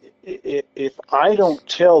if I don't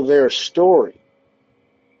tell their story,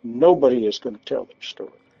 nobody is going to tell their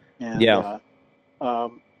story. And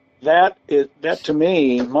that to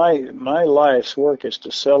me, my life's work is to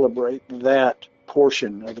celebrate that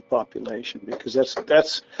portion of the population, because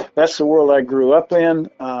that's the world I grew up in.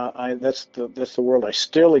 That's the world I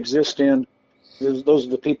still exist in, those are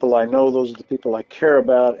the people I know. Those are the people I care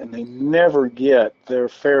about, and they never get their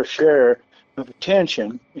fair share of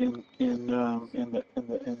attention in the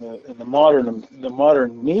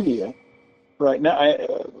modern media. Right now,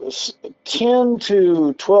 10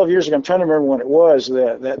 to 12 years ago, I'm trying to remember when it was,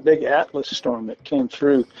 that big Atlas storm that came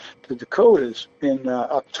through the Dakotas in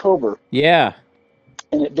October. Yeah.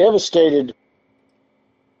 And it devastated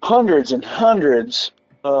hundreds and hundreds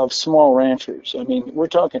of small ranchers. I mean, we're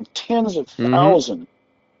talking tens of thousands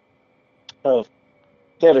of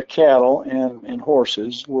head of cattle and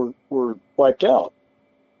horses were wiped out.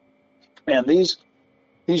 And these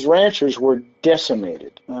ranchers were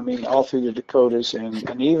decimated. I mean, all through the Dakotas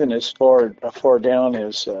and even as far down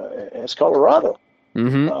as Colorado.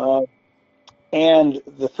 Mm-hmm. And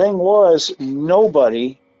the thing was,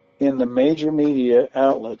 nobody in the major media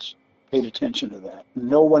outlets paid attention to that.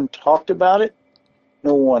 No one talked about it.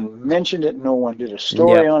 No one mentioned it. No one did a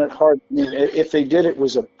story on it. If they did, it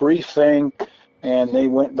was a brief thing, and they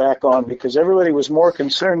went back on because everybody was more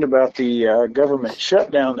concerned about the government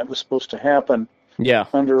shutdown that was supposed to happen. Yeah.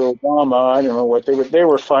 Under Obama, I don't know what they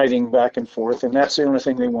were fighting back and forth, and that's the only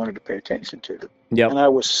thing they wanted to pay attention to. Yep. And I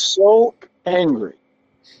was so angry,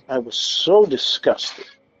 I was so disgusted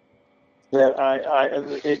that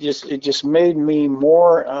it just made me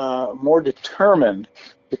more determined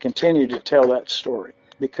to continue to tell that story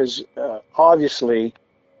because obviously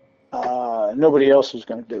nobody else was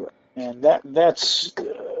going to do it, and that's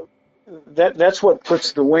what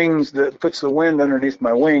puts the wind underneath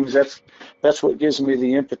my wings. That's what gives me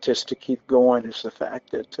the impetus to keep going, is the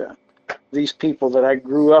fact that these people that I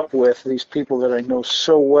grew up with, these people that I know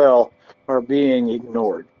so well, are being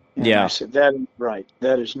ignored. And I said, that ain't right.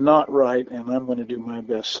 That is not right, and I'm going to do my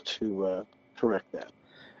best to correct that.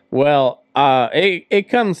 Well, it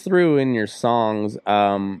comes through in your songs.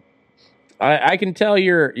 I can tell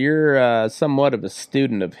you're somewhat of a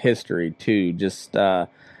student of history too. Just that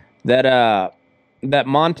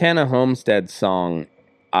Montana Homestead song.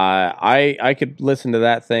 I could listen to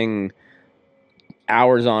that thing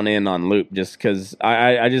hours on end on loop just because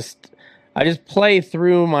I just play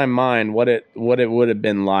through my mind what it would have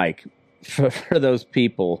been like for those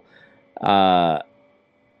people. Like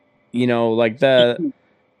they're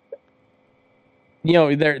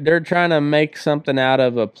trying to make something out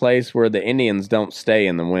of a place where the Indians don't stay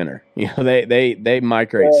in the winter. They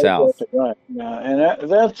migrate south. Right. Yeah, and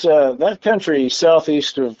that country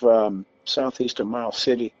southeast of Miles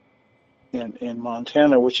City in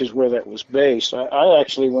Montana, which is where that was based. I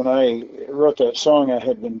actually, when I wrote that song, I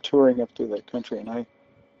had been touring up through that country, and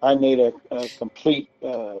I made a complete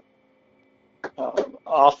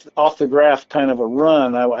off the graph kind of a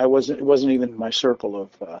run. It wasn't even my circle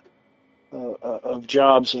of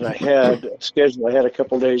jobs that I had scheduled. I had a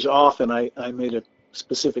couple of days off, and I made a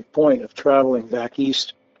specific point of traveling back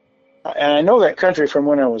east. And I know that country from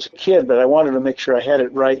when I was a kid, but I wanted to make sure I had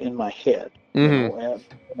it right in my head. And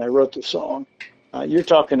I wrote the song. You're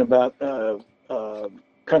talking about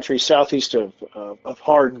country southeast of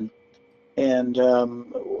Hardin and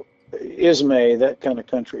Ismay, that kind of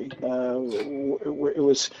country.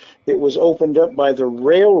 It was opened up by the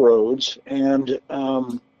railroads, and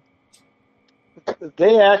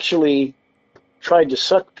they actually tried to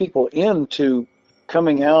suck people into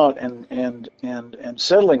coming out and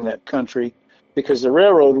settling that country because the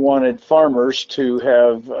railroad wanted farmers to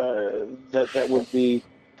have that would be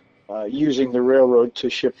using the railroad to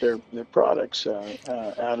ship their products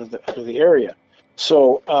out of the area.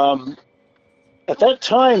 So at that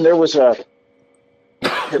time there was a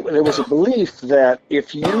belief that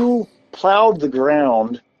if you plowed the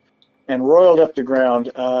ground and roiled up the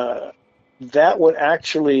ground, that would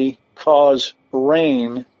actually cause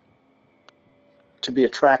rain to be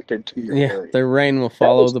attracted to your area. The rain will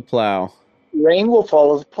follow the plow. Rain will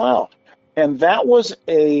follow the plow, and that was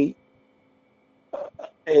an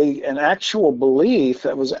actual belief.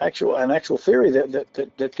 That was an actual theory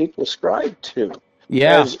that people ascribed to.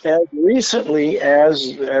 Yeah. As recently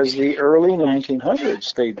as the early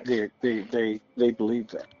 1900s, they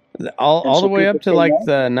believed that. All the way up to like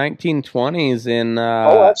the 1920s in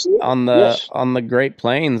on the Great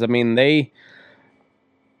Plains. I mean, they.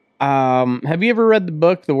 Have you ever read the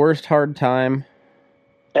book The Worst Hard Time?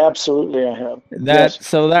 Absolutely, I have.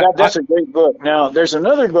 That's a great book. Now, there's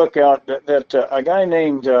another book out that a guy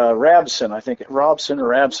named Robson, I can't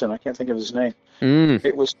think of his name.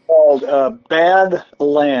 It was called Bad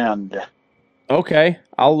Land. Okay,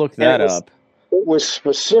 I'll look that up. It was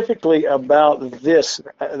specifically about this.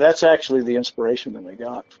 That's actually the inspiration that I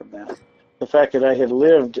got from that. The fact that I had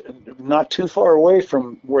lived not too far away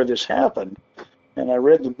from where this happened, and I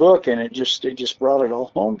read the book, and it just brought it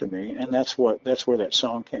all home to me, and that's where that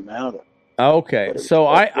song came out of. Okay, But it so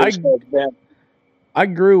was like that. I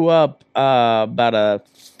grew up about a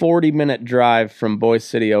 40-minute drive from Boise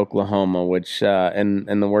City, Oklahoma, which in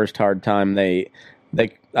the worst hard time they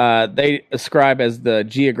describe as the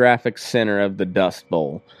geographic center of the Dust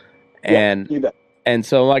Bowl, and You bet. and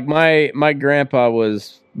so like my grandpa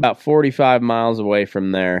was about 45 miles away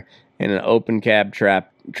from there in an open cab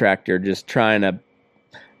tractor, just trying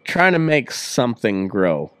to make something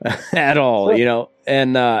grow at all, you know.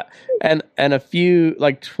 And a few,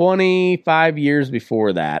 like 25 years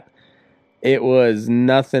before that, it was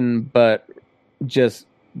nothing but just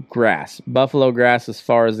grass, buffalo grass as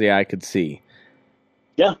far as the eye could see.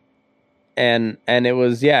 Yeah. And it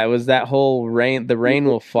was that whole rain, the rain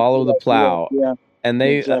will follow the plow. Yeah. And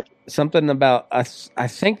they Exactly. something about I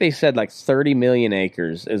think they said like 30 million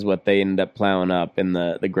acres is what they ended up plowing up in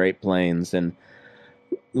the Great Plains, and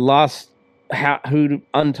lost who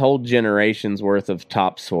untold generations worth of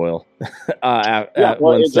topsoil. Exactly.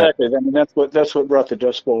 I mean, that's what brought the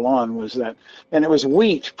Dust Bowl on, was that, and it was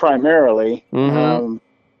wheat primarily, that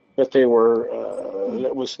they were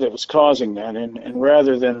that was causing that, and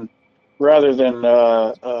rather than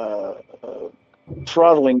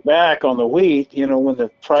throttling back on the wheat, when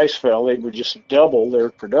the price fell, they would just double their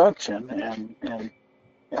production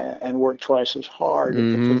and work twice as hard for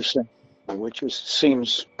the same, which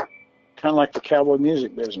seems kind of like the cowboy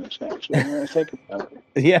music business, actually, when I think about it.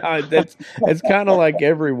 Yeah, it's kind of like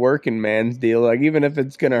every working man's deal. Like, even if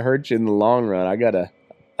it's gonna hurt you in the long run, I gotta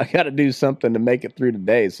do something to make it through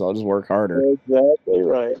today, so I'll just work harder. Exactly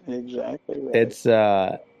right. It's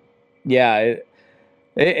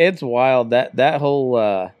it's wild, that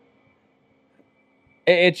whole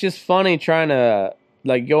it's just funny trying to,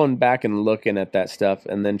 like, going back and looking at that stuff,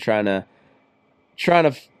 and then trying to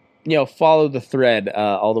follow the thread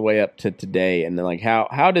all the way up to today, and then, like,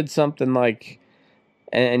 how did something like,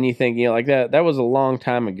 and you think, like, that was a long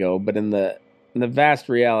time ago, but in the vast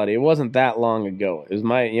reality, it wasn't that long ago. It was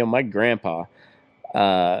my grandpa.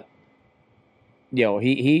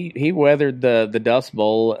 He weathered the Dust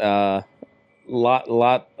Bowl. Lot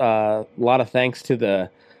of thanks to the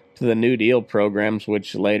New Deal programs,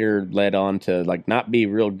 which later led on to, like, not be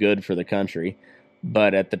real good for the country.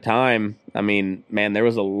 But at the time, I mean, man, there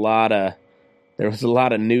was a lot of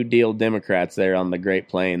New Deal Democrats there on the Great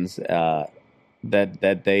Plains,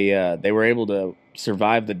 that they were able to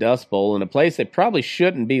survive the Dust Bowl in a place they probably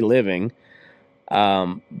shouldn't be living,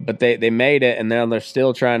 but they made it, and now they're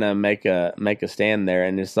still trying to make a stand there.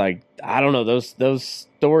 And it's like, I don't know, those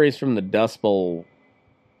stories from the Dust Bowl,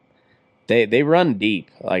 they run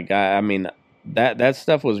deep. Like, I mean, that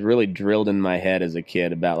stuff was really drilled in my head as a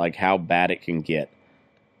kid about, like, how bad it can get.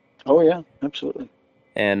 Oh yeah, absolutely.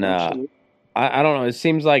 And I don't know. It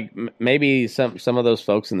seems like maybe some of those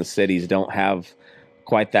folks in the cities don't have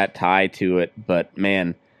quite that tie to it, but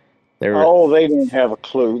man, they didn't have a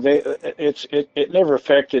clue. It never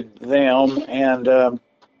affected them, and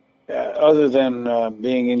other than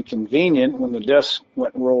being inconvenient when the dust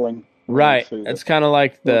went rolling. Right. It's kind of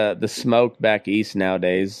like the smoke back east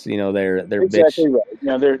nowadays. They're exactly right.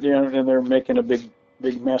 Yeah, they're making a big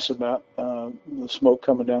mess about the smoke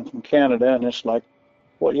coming down from Canada, and it's like,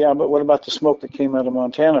 well, yeah, but what about the smoke that came out of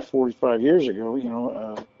Montana 45 years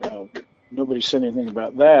ago? Nobody said anything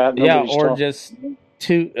about that. Just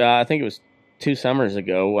I think it was 2 summers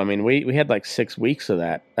ago. I mean, we had like 6 weeks of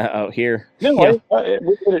that out here. No,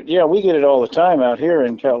 we get it all the time out here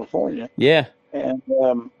in California. Yeah. And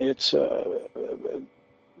it's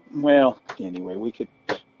well, anyway, we could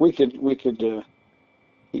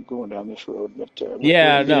keep going down this road, but we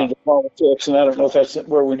get into politics, and I don't know if that's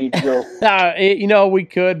where we need to go. We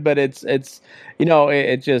could, but it's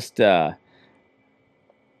it just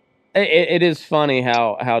it is funny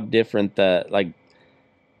how different the, like,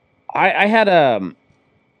 I had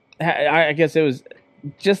I guess it was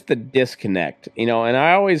just the disconnect, and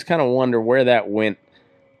I always kind of wonder where that went.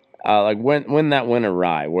 Like, when that went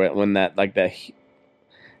awry, when that, like,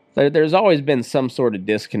 there's always been some sort of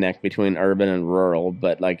disconnect between urban and rural,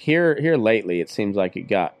 but, like, here lately, it seems like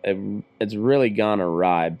it's really gone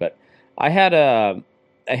awry. But I had a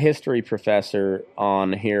history professor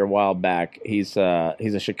on here a while back. He's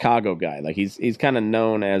a Chicago guy. Like, he's kind of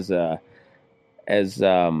known as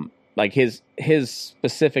like, his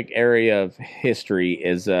specific area of history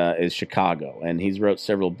is Chicago, and he's wrote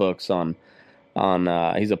several books on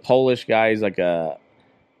he's a Polish guy. He's like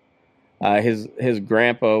his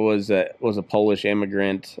grandpa was a Polish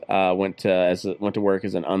immigrant, went to work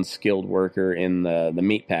as an unskilled worker in the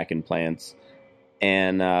meat packing plants,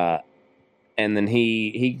 and then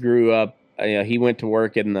he grew up he went to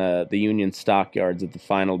work in the Union stockyards at the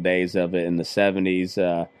final days of it in the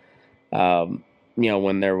 70s.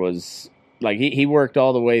 When there was like he worked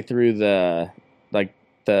all the way through the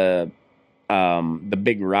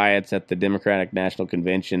big riots at the Democratic National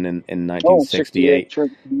Convention in 1968. Sure.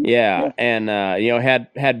 Yeah, and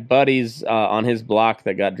had buddies on his block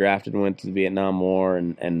that got drafted and went to the Vietnam War,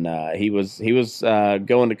 and he was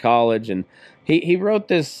going to college, and he wrote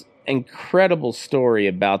this incredible story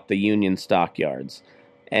about the Union stockyards,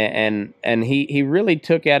 and he really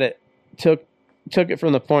took it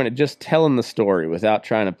from the point of just telling the story without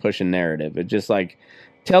trying to push a narrative. It just like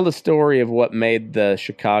tell the story of what made the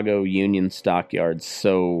Chicago Union stockyards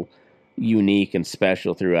so unique and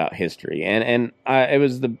special throughout history. And it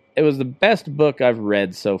was the best book I've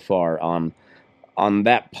read so far on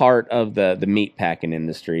that part of the meat packing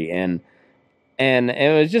industry. And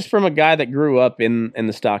it was just from a guy that grew up in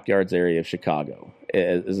the stockyards area of Chicago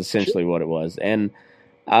is essentially what it was. And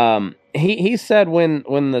he said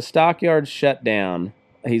when the stockyards shut down,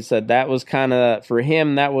 he said that was kind of, for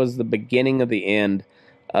him, that was the beginning of the end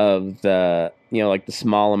of the, like the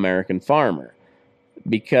small American farmer,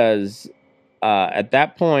 because at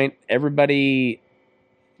that point, everybody,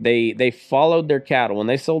 they followed their cattle. When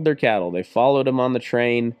they sold their cattle, they followed them on the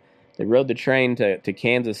train. They rode the train to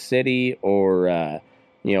Kansas City or,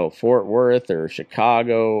 Fort Worth or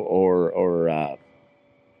Chicago or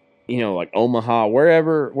like Omaha,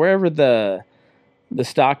 wherever the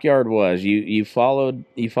stockyard was, you followed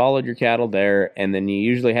your cattle there, and then you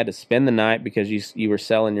usually had to spend the night because you were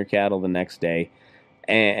selling your cattle the next day.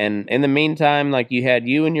 And in the meantime, like you had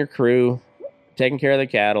you and your crew taking care of the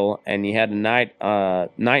cattle, and you had a night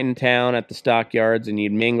in town at the stockyards, and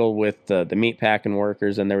you'd mingle with the meat packing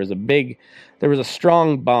workers, and there was a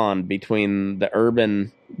strong bond between the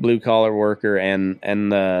urban blue collar worker and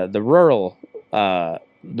the rural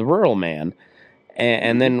man.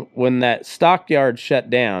 And then when that stockyard shut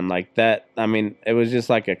down like that, I mean, it was just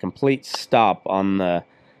like a complete stop on the,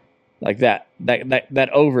 like that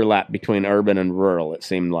overlap between urban and rural, it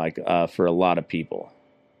seemed like, for a lot of people.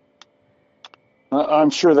 I'm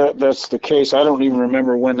sure that's the case. I don't even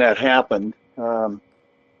remember when that happened, or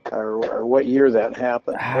what year that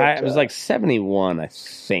happened. But, it was like 71, I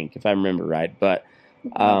think, if I remember right. But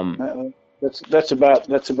that's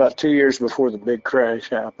about 2 years before the big crash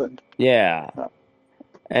happened. Yeah.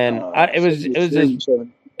 And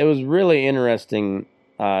it was really interesting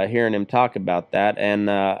hearing him talk about that. And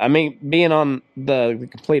I mean, being on the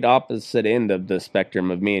complete opposite end of the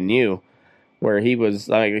spectrum of me and you, where he was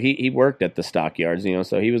like he worked at the stockyards,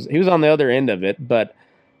 so he was on the other end of it. But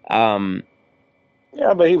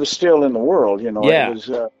but he was still in the world, Yeah.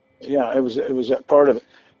 It was that part of it.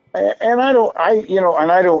 And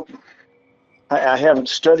I haven't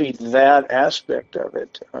studied that aspect of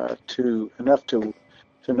it enough to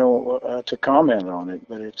know to comment on it,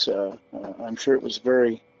 but it's I'm sure it was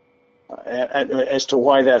very as to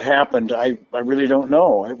why that happened. I really don't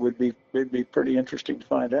know. It'd be pretty interesting to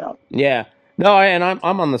find out. Yeah, no, and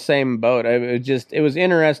I'm on the same boat. It was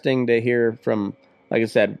interesting to hear from, like I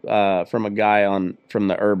said, from a guy from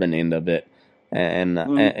the urban end of it, and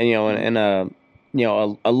a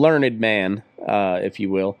learned man, if you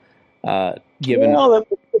will. The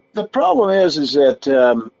problem is that,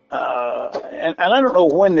 and I don't know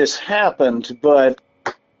when this happened, but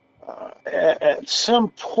at some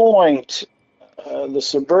point, the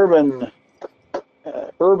suburban,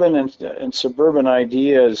 urban and suburban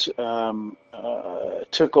ideas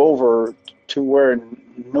took over to where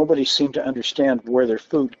nobody seemed to understand where their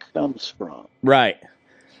food comes from. Right.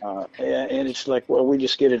 And it's like, well, we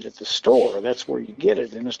just get it at the store. That's where you get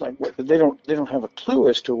it. And it's like, they don't have a clue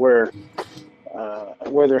as to where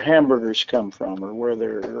their hamburgers come from,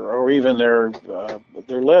 or even their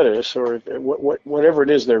lettuce, or whatever it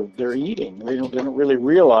is they're eating. They don't really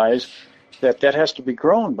realize that has to be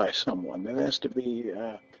grown by someone. That has to be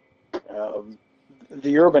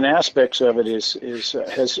the urban aspects of it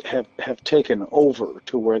have taken over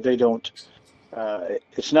to where they don't.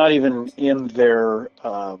 It's not even in their.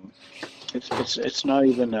 It's not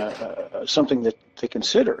even something that they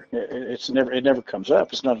consider. It never comes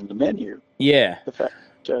up. It's not in the menu. Yeah. The fact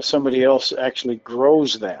that somebody else actually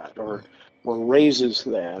grows that or raises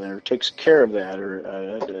that or takes care of that, or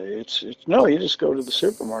it's no. You just go to the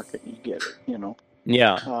supermarket and you get it.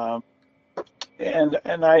 Yeah. And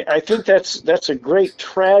I think that's a great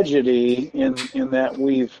tragedy in that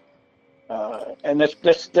we've. And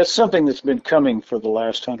that's something that's been coming for the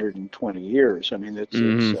last 120 years. I mean,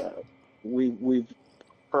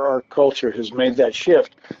 our culture has made that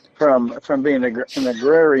shift from being an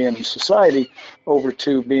agrarian society over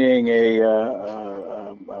to being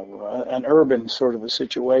a an urban sort of a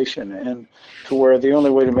situation, and to where the only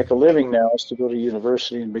way to make a living now is to go to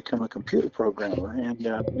university and become a computer programmer, and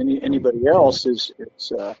anybody else is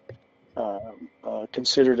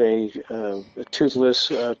considered a toothless,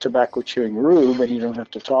 tobacco chewing rube, and you don't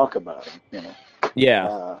have to talk about them,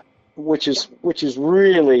 Yeah. which is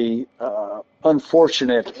really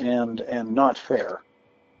unfortunate and not fair.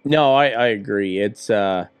 No, I agree. It's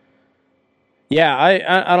yeah,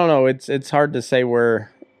 I don't know. It's hard to say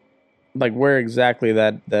where exactly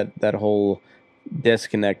that whole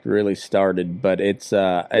disconnect really started, but it's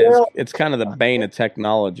kind of the bane of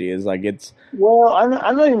technology. Is like it's Well,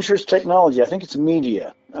 I'm not even sure it's technology. I think it's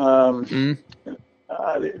media. mm,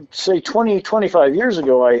 Say 20, 25 years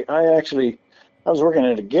ago, I was working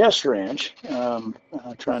at a guest ranch,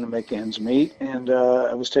 trying to make ends meet, and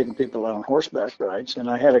I was taking people out on horseback rides, and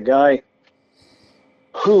I had a guy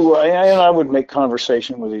who I would make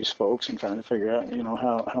conversation with these folks and trying to figure out,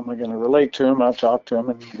 how am I going to relate to them? I'll talk to them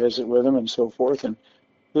and visit with them and so forth. And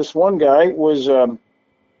this one guy was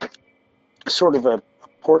sort of a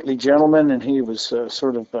portly gentleman, and he was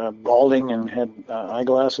sort of balding and had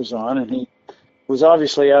eyeglasses on, and he was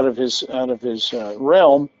obviously out of his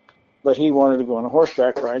realm, but he wanted to go on a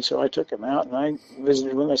horseback ride, so I took him out and I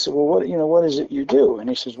visited him. I said, "Well, what is it you do?" And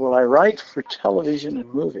he says, "Well, I write for television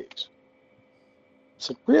and movies." I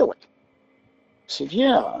said, "Really?" I said,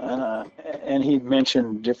 "Yeah," and he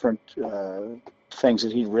mentioned different things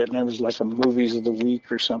that he'd written. It was like a movies of the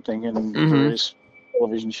week or something, and various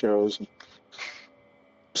television shows and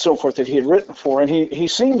so forth that he had written for. And he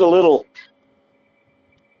seemed a little,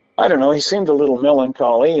 I don't know, he seemed a little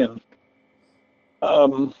melancholy. And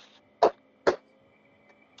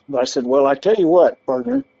but I said, "Well, I tell you what,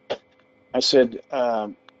 partner," I said,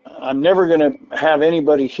 "I'm never going to have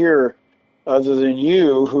anybody here other than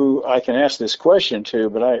you who I can ask this question to.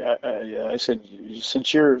 But I said,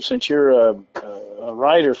 since you're a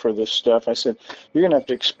writer for this stuff, I said, you're going to have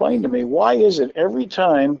to explain to me, why is it every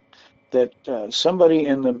time that somebody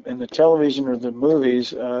in the television or the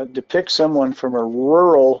movies depicts someone from a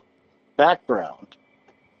rural background,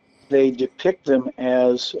 they depict them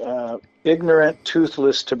as ignorant,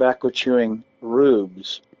 toothless, tobacco-chewing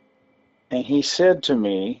rubes?" And he said to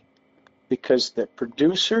me, "Because the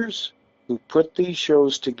producers who put these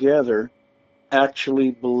shows together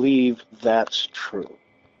actually believe that's true."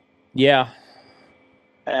 yeah.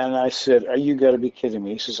 And I said, "You got to be kidding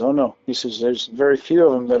me." He says, "Oh, no." He says, "There's very few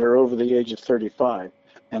of them that are over the age of 35.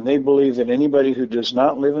 And they believe that anybody who does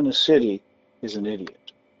not live in a city is an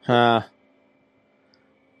idiot." Huh.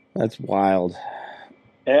 That's wild.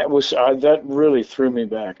 That really threw me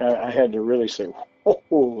back. I had to really say,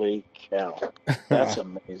 "Holy cow, that's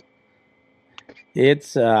amazing."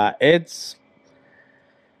 It's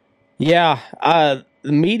yeah. The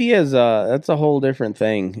media is that's a whole different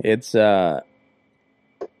thing. It's yeah.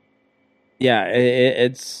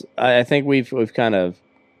 It's I think we've kind of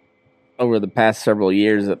over the past several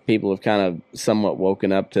years that people have kind of somewhat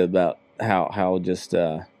woken up to about how just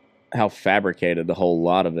how fabricated the whole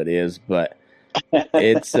lot of it is, but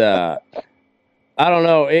it's I don't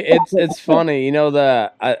know. It's funny,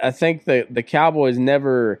 I think the Cowboys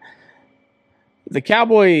never.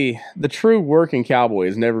 The true working cowboy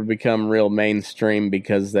has never become real mainstream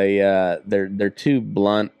because they're too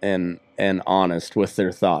blunt and honest with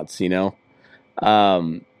their thoughts. There's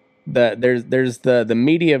the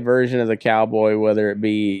media version of the cowboy, whether it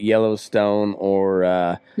be Yellowstone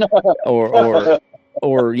or the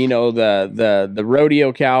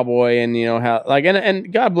rodeo cowboy, and how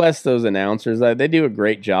and God bless those announcers. They do a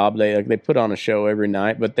great job. They put on a show every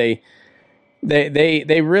night, but they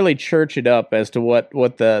really church it up as to what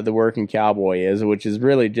the working cowboy is, which is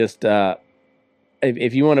really just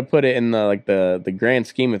if you want to put it in the grand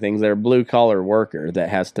scheme of things, they're a blue collar worker that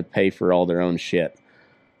has to pay for all their own shit.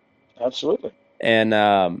 Absolutely.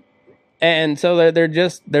 And so they're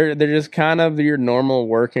just kind of your normal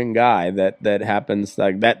working guy that happens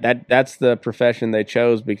like that's the profession they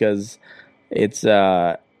chose because it's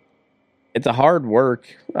a hard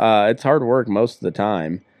work. It's hard work most of the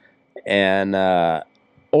time. And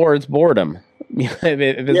or it's boredom. if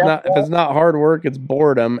it's not hard work, it's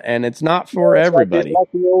boredom, and it's not for everybody.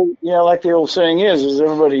 Like the old saying is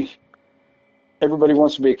everybody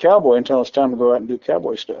wants to be a cowboy until it's time to go out and do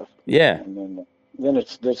cowboy stuff. Yeah, and then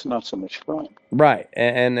that's not so much fun. Right,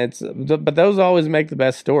 and but those always make the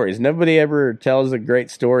best stories. Nobody ever tells a great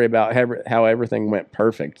story about how everything went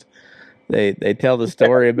perfect. They tell the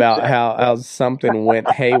story about how something went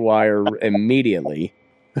haywire immediately.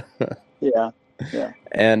 Yeah.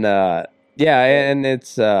 And and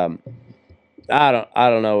it's I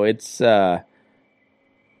don't know. It's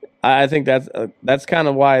I think that's kind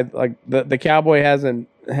of why like the cowboy hasn't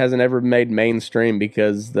ever made mainstream,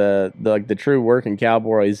 because the true working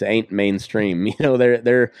cowboys ain't mainstream. You know,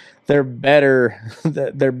 they're better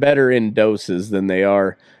they're better in doses than they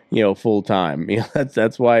are, you know, full time. You know,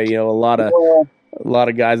 that's why, you know, a lot of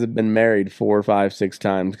guys have been married 4, 5, 6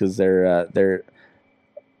 times, because they're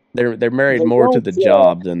married They more to don't, the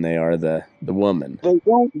job than they are the woman. they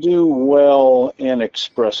don't do well in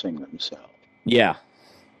expressing themselves. Yeah.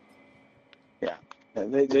 Yeah,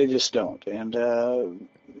 they just don't, and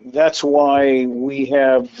that's why we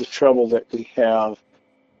have the trouble that we have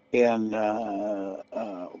in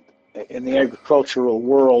in the agricultural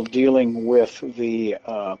world dealing with the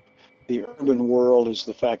urban world. Is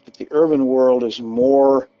the fact that the urban world is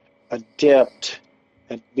more adept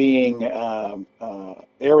at being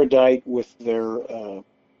erudite with their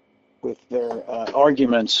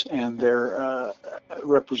arguments and their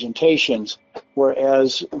representations,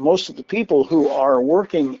 whereas most of the people who are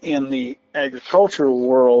working in the agricultural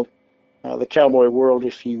world, the cowboy world,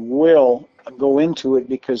 if you will, go into it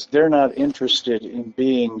because they're not interested in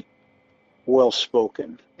being well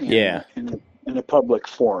spoken Yeah. in a public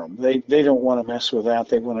forum. They don't want to mess with that.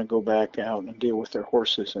 They want to go back out and deal with their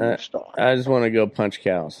horses and their stock. I just want to go punch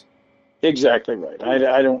cows. Exactly right.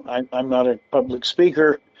 I'm not a public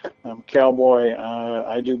speaker. I'm a cowboy.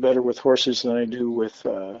 I do better with horses than I do with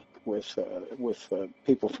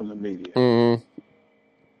people from the media. Mm-hmm.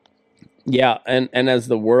 Yeah, and as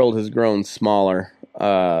the world has grown smaller,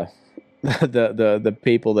 the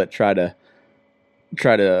people that try to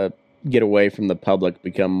get away from the public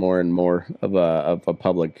become more and more of a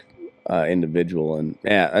public individual, and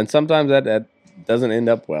and sometimes that doesn't end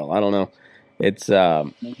up well. I don't know. It's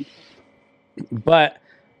but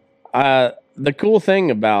the cool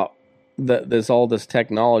thing about all this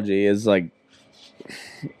technology is like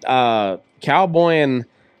cowboying.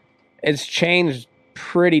 It's changed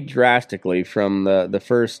pretty drastically from the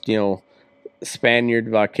first, you know, Spaniard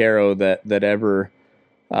vaquero that ever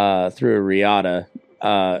threw a riata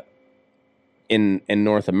in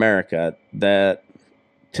North America, that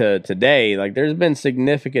to today. Like, there's been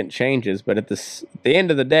significant changes, but at the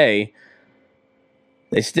end of the day,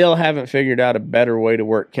 they still haven't figured out a better way to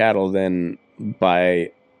work cattle than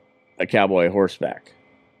by a cowboy horseback.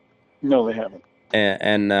 No, they haven't.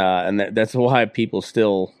 And that's why people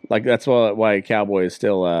still like. That's why a cowboy is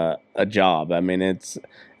still a job. I mean, it's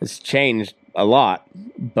changed a lot,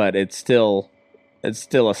 but it's still a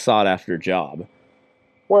sought after job.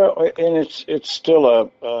 Well, and it's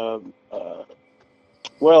still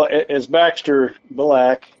well, as Baxter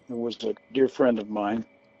Black, who was a dear friend of mine,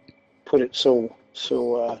 put it so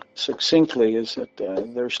succinctly, is that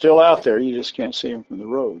they're still out there. You just can't see them from the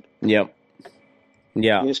road. Yep.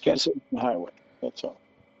 Yeah. You just can't see them from the highway. That's all.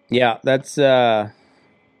 Yeah, that's there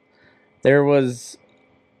was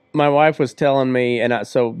my wife was telling me, and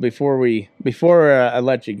so before I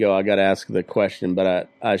let you go, I got to ask the question, but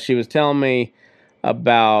she was telling me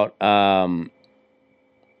about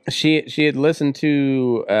she had listened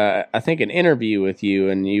to I think an interview with you,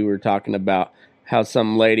 and you were talking about how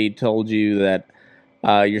some lady told you that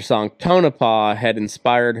your song Tonopah had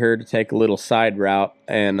inspired her to take a little side route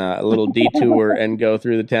and a little detour and go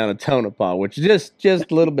through the town of Tonopah, which is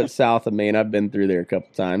just a little bit south of me, and I've been through there a couple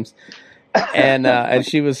times. And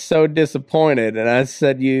she was so disappointed, and I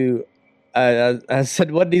said, I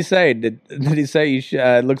said, what did he say? Did he say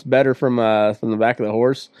it looks better from the back of the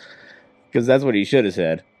horse? Because that's what he should have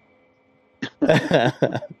said.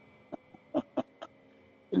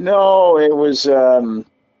 No, it was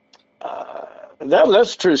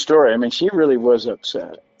that's a true story. I mean, she really was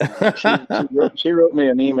upset. She wrote me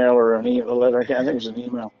an email or a letter. I think it was an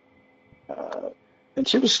email, and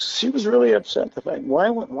she was really upset. The fact, why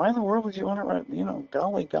in the world would you want to write? You know,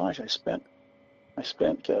 golly gosh, I spent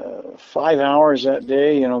 5 hours that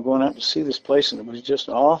day, you know, going out to see this place, and it was just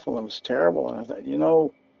awful. It was terrible. And I thought, you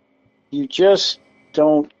know, you just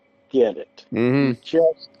don't get it. Mm-hmm. You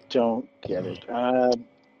just don't get it.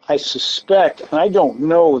 I suspect, and I don't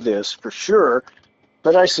know this for sure,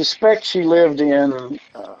 but I suspect she lived in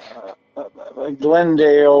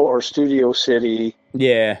Glendale or Studio City.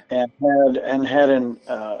 Yeah, and had an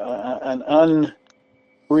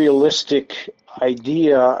unrealistic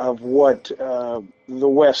idea of what the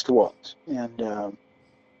West was. And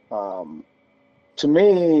to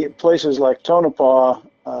me, places like Tonopah,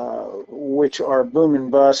 which are boom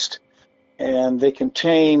and bust, and they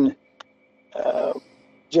contain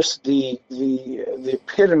just the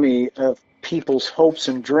epitome of people's hopes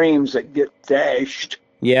and dreams that get dashed.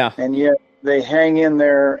 Yeah. And yet they hang in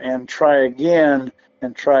there and try again,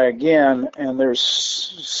 and there's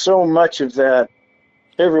so much of that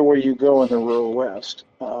everywhere you go in the rural West.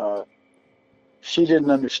 She didn't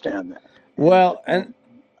understand that. Well, and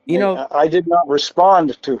you know I did not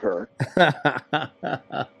respond to her.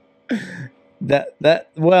 that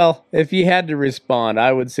well, if you had to respond,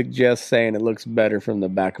 I would suggest saying it looks better from the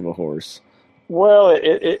back of a horse. Well,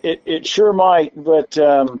 it sure might, but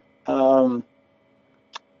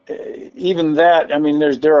even that, I mean,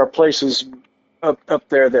 there are places up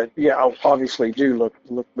there that, yeah, obviously do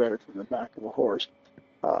look better from the back of a horse.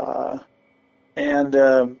 And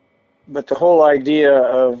but the whole idea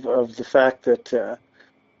of the fact that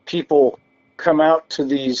people come out to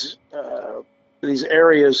these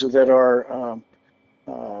areas that are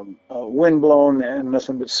windblown and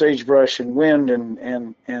nothing but sagebrush and wind,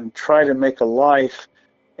 and try to make a life,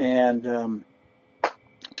 and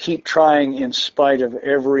keep trying in spite of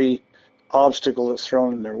every obstacle that's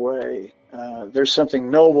thrown in their way. There's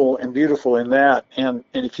something noble and beautiful in that, and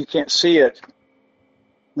if you can't see it,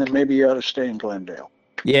 then maybe you ought to stay in Glendale.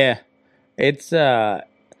 Yeah, it's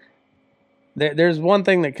there's one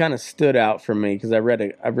thing that kind of stood out for me because I've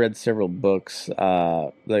read several books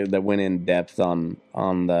that went in depth on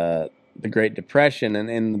the Great Depression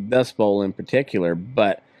and the Dust Bowl in particular.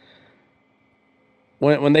 But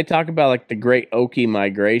when they talk about like the Great Okie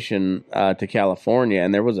migration to California,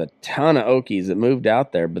 and there was a ton of Okies that moved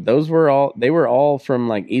out there, but they were all from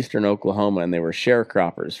like eastern Oklahoma, and they were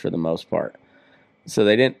sharecroppers for the most part. So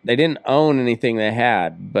they didn't own anything they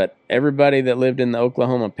had, but everybody that lived in the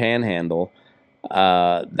Oklahoma Panhandle,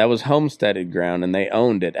 that was homesteaded ground, and they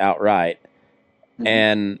owned it outright. Mm-hmm.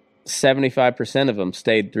 And 75% of them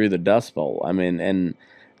stayed through the Dust Bowl. I mean, and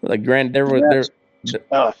like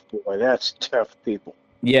tough, boy, that's tough people.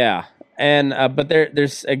 Yeah, and but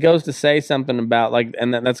there's it goes to say something about like,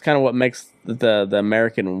 and that's kind of what makes the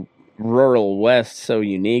American rural West so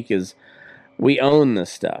unique is we own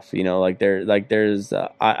this stuff, you know. There's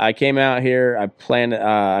I came out here, I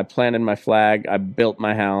planted my flag, I built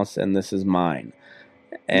my house, and this is mine.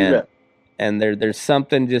 And there's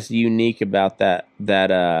something just unique about that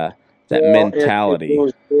mentality.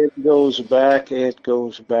 It goes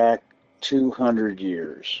back 200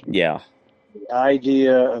 years. Yeah. The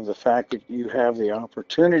idea of the fact that you have the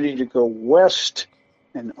opportunity to go west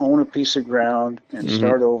and own a piece of ground and mm-hmm.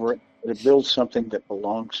 start over to build something that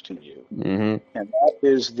belongs to you, mm-hmm. and that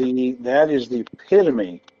is the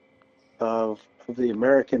epitome of the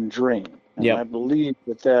American dream. And yep. I believe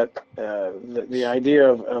that the idea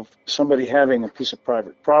of somebody having a piece of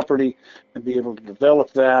private property and be able to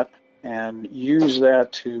develop that and use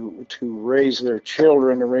that to raise their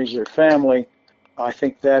children, to raise their family, I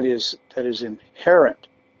think that is inherent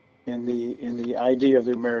in the idea of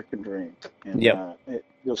the American dream. And yep. It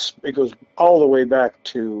goes all the way back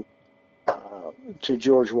to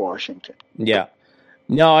George Washington. Yeah.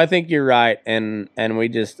 No, I think you're right, and we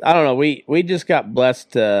just, I don't know, we just got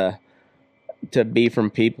blessed to be from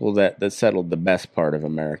people that settled the best part of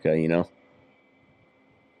America, you know.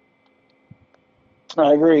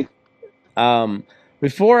 I agree.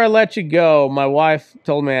 Before I let you go, my wife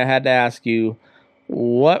told me I had to ask you,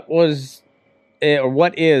 what is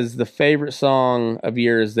the favorite song of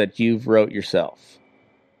yours that you've wrote yourself?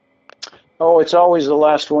 Oh, it's always the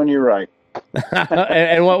last one you write.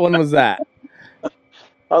 And what one was that?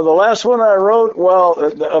 The last one I wrote, well,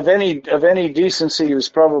 of any decency, was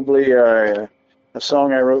probably a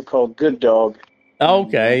song I wrote called "Good Dog."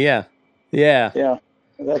 Okay, yeah.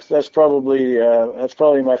 That's probably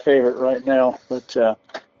my favorite right now. But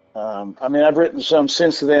I mean, I've written some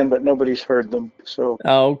since then, but nobody's heard them. So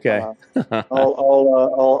okay.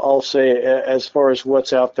 I'll say as far as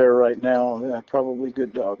what's out there right now, probably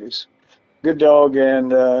 "Good Dog" is "Good Dog," and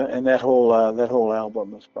that whole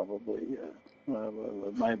album is probably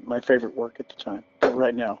my favorite work at the time.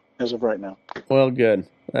 Right now, as of right now. Well, good.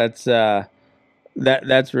 That's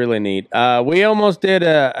really neat. We almost did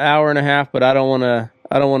an hour and a half, but I don't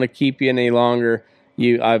want to keep you any longer.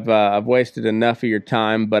 I've wasted enough of your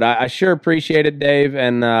time, but I sure appreciate it, Dave,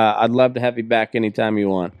 and I'd love to have you back anytime you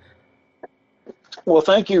want. Well,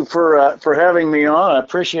 thank you for having me on. I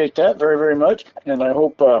appreciate that very, very much, and I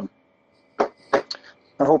hope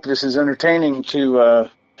this is entertaining to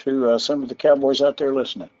some of the cowboys out there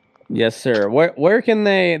listening. Yes, sir. Where can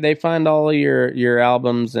they find all of your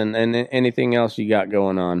albums and anything else you got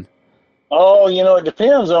going on? Oh, it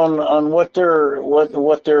depends on what their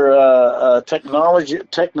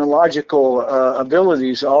technological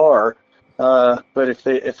abilities are. But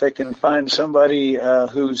if they can find somebody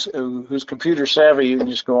who's computer savvy, you can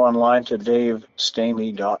just go online to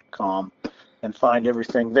davestamey.com and find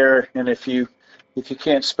everything there. And if you if you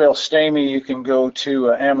can't spell Stamey, you can go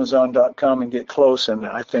to Amazon.com and get close, and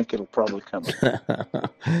I think it'll probably come.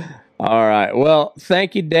 All right. Well,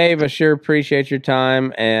 thank you, Dave. I sure appreciate your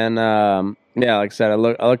time, and yeah, like I said, I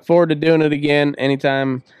look forward to doing it again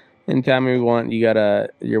anytime you want.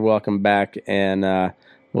 You're welcome back, and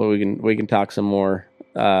well, we can talk some more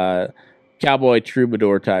cowboy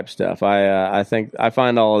troubadour type stuff. I think I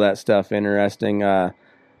find all of that stuff interesting.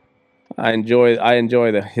 I enjoy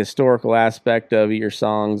the historical aspect of your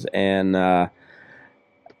songs, and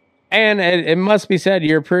it must be said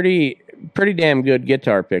you're pretty damn good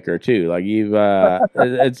guitar picker too. Like you've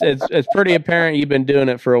it's pretty apparent you've been doing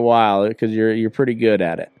it for a while because you're pretty good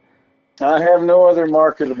at it. I have no other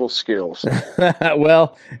marketable skills.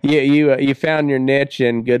 Well, you found your niche,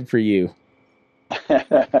 and good for you.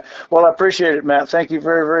 Well, I appreciate it, Matt. Thank you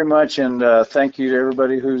very, very much, and thank you to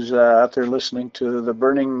everybody who's out there listening to the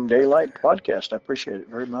Burning Daylight podcast. I appreciate it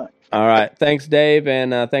very much. All right. Thanks, Dave,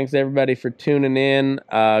 and thanks, everybody, for tuning in.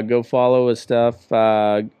 Go follow his stuff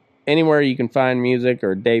anywhere you can find music,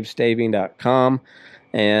 or davestamey.com.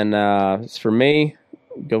 And it's for me,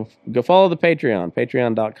 go follow the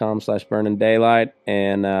patreon.com/burningdaylight.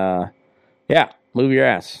 And, yeah, move your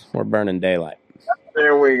ass. We're burning daylight.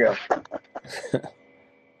 There we go.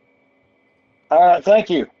 All right, thank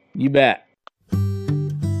you. You bet.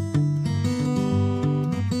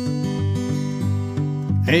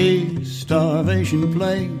 A starvation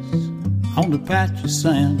place on the patch of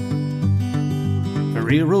sand, the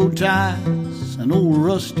railroad ties, an old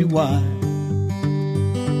rusty wire,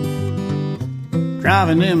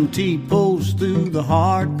 driving them T-posts through the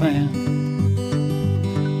hard pan,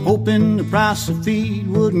 hoping the price of feed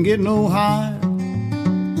wouldn't get no higher.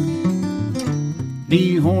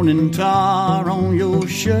 Dehorning tar on your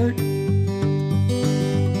shirt,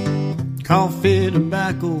 coffee,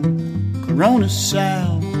 tobacco, Corona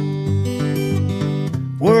salve,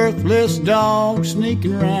 worthless dogs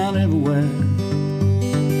sneaking around everywhere,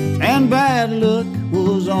 and bad luck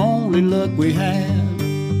was the only luck we had.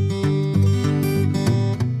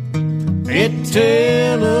 A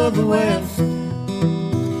tale of the West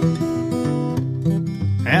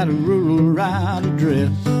had a rural ride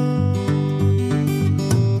address.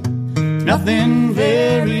 Nothing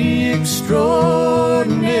very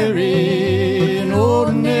extraordinary, an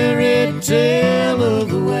ordinary tale of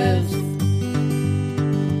the West.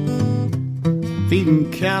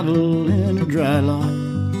 Feeding cattle in a dry lot,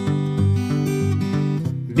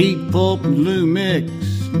 beet pulp and glue mix,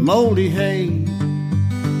 moldy hay,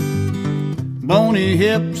 bony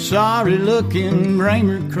hip, sorry looking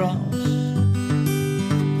Bramer cross,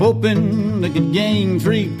 hoping they could gain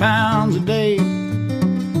 3 pounds a day.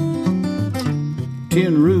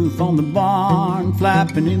 Tin roof on the barn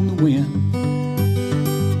flapping in the wind,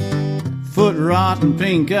 foot rot and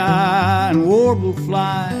pink eye and warble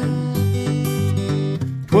flies,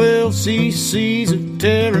 12 cc's of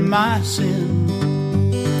terramycin,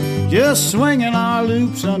 just swinging our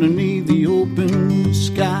loops underneath the open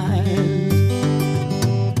skies.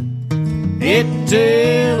 A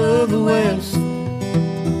tale of the West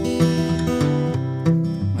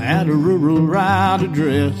at a rural ride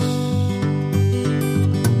address.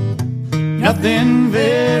 Nothing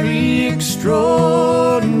very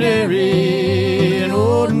extraordinary, an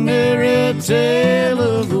ordinary tale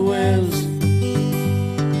of the West.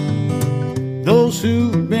 Those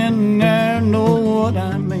who've been there know what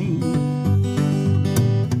I mean.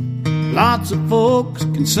 Lots of folks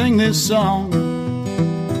can sing this song,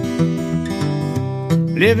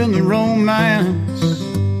 living the romance,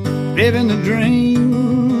 living the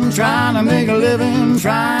dream, trying to make a living,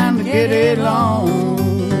 trying to get it long.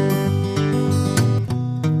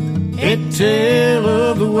 A tale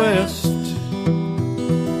of the West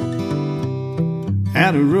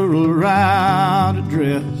at a rural ride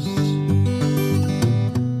address.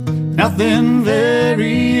 Nothing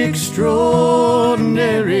very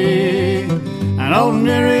extraordinary, an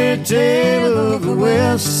ordinary tale of the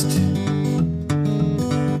West,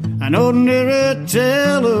 an ordinary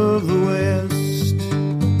tale of the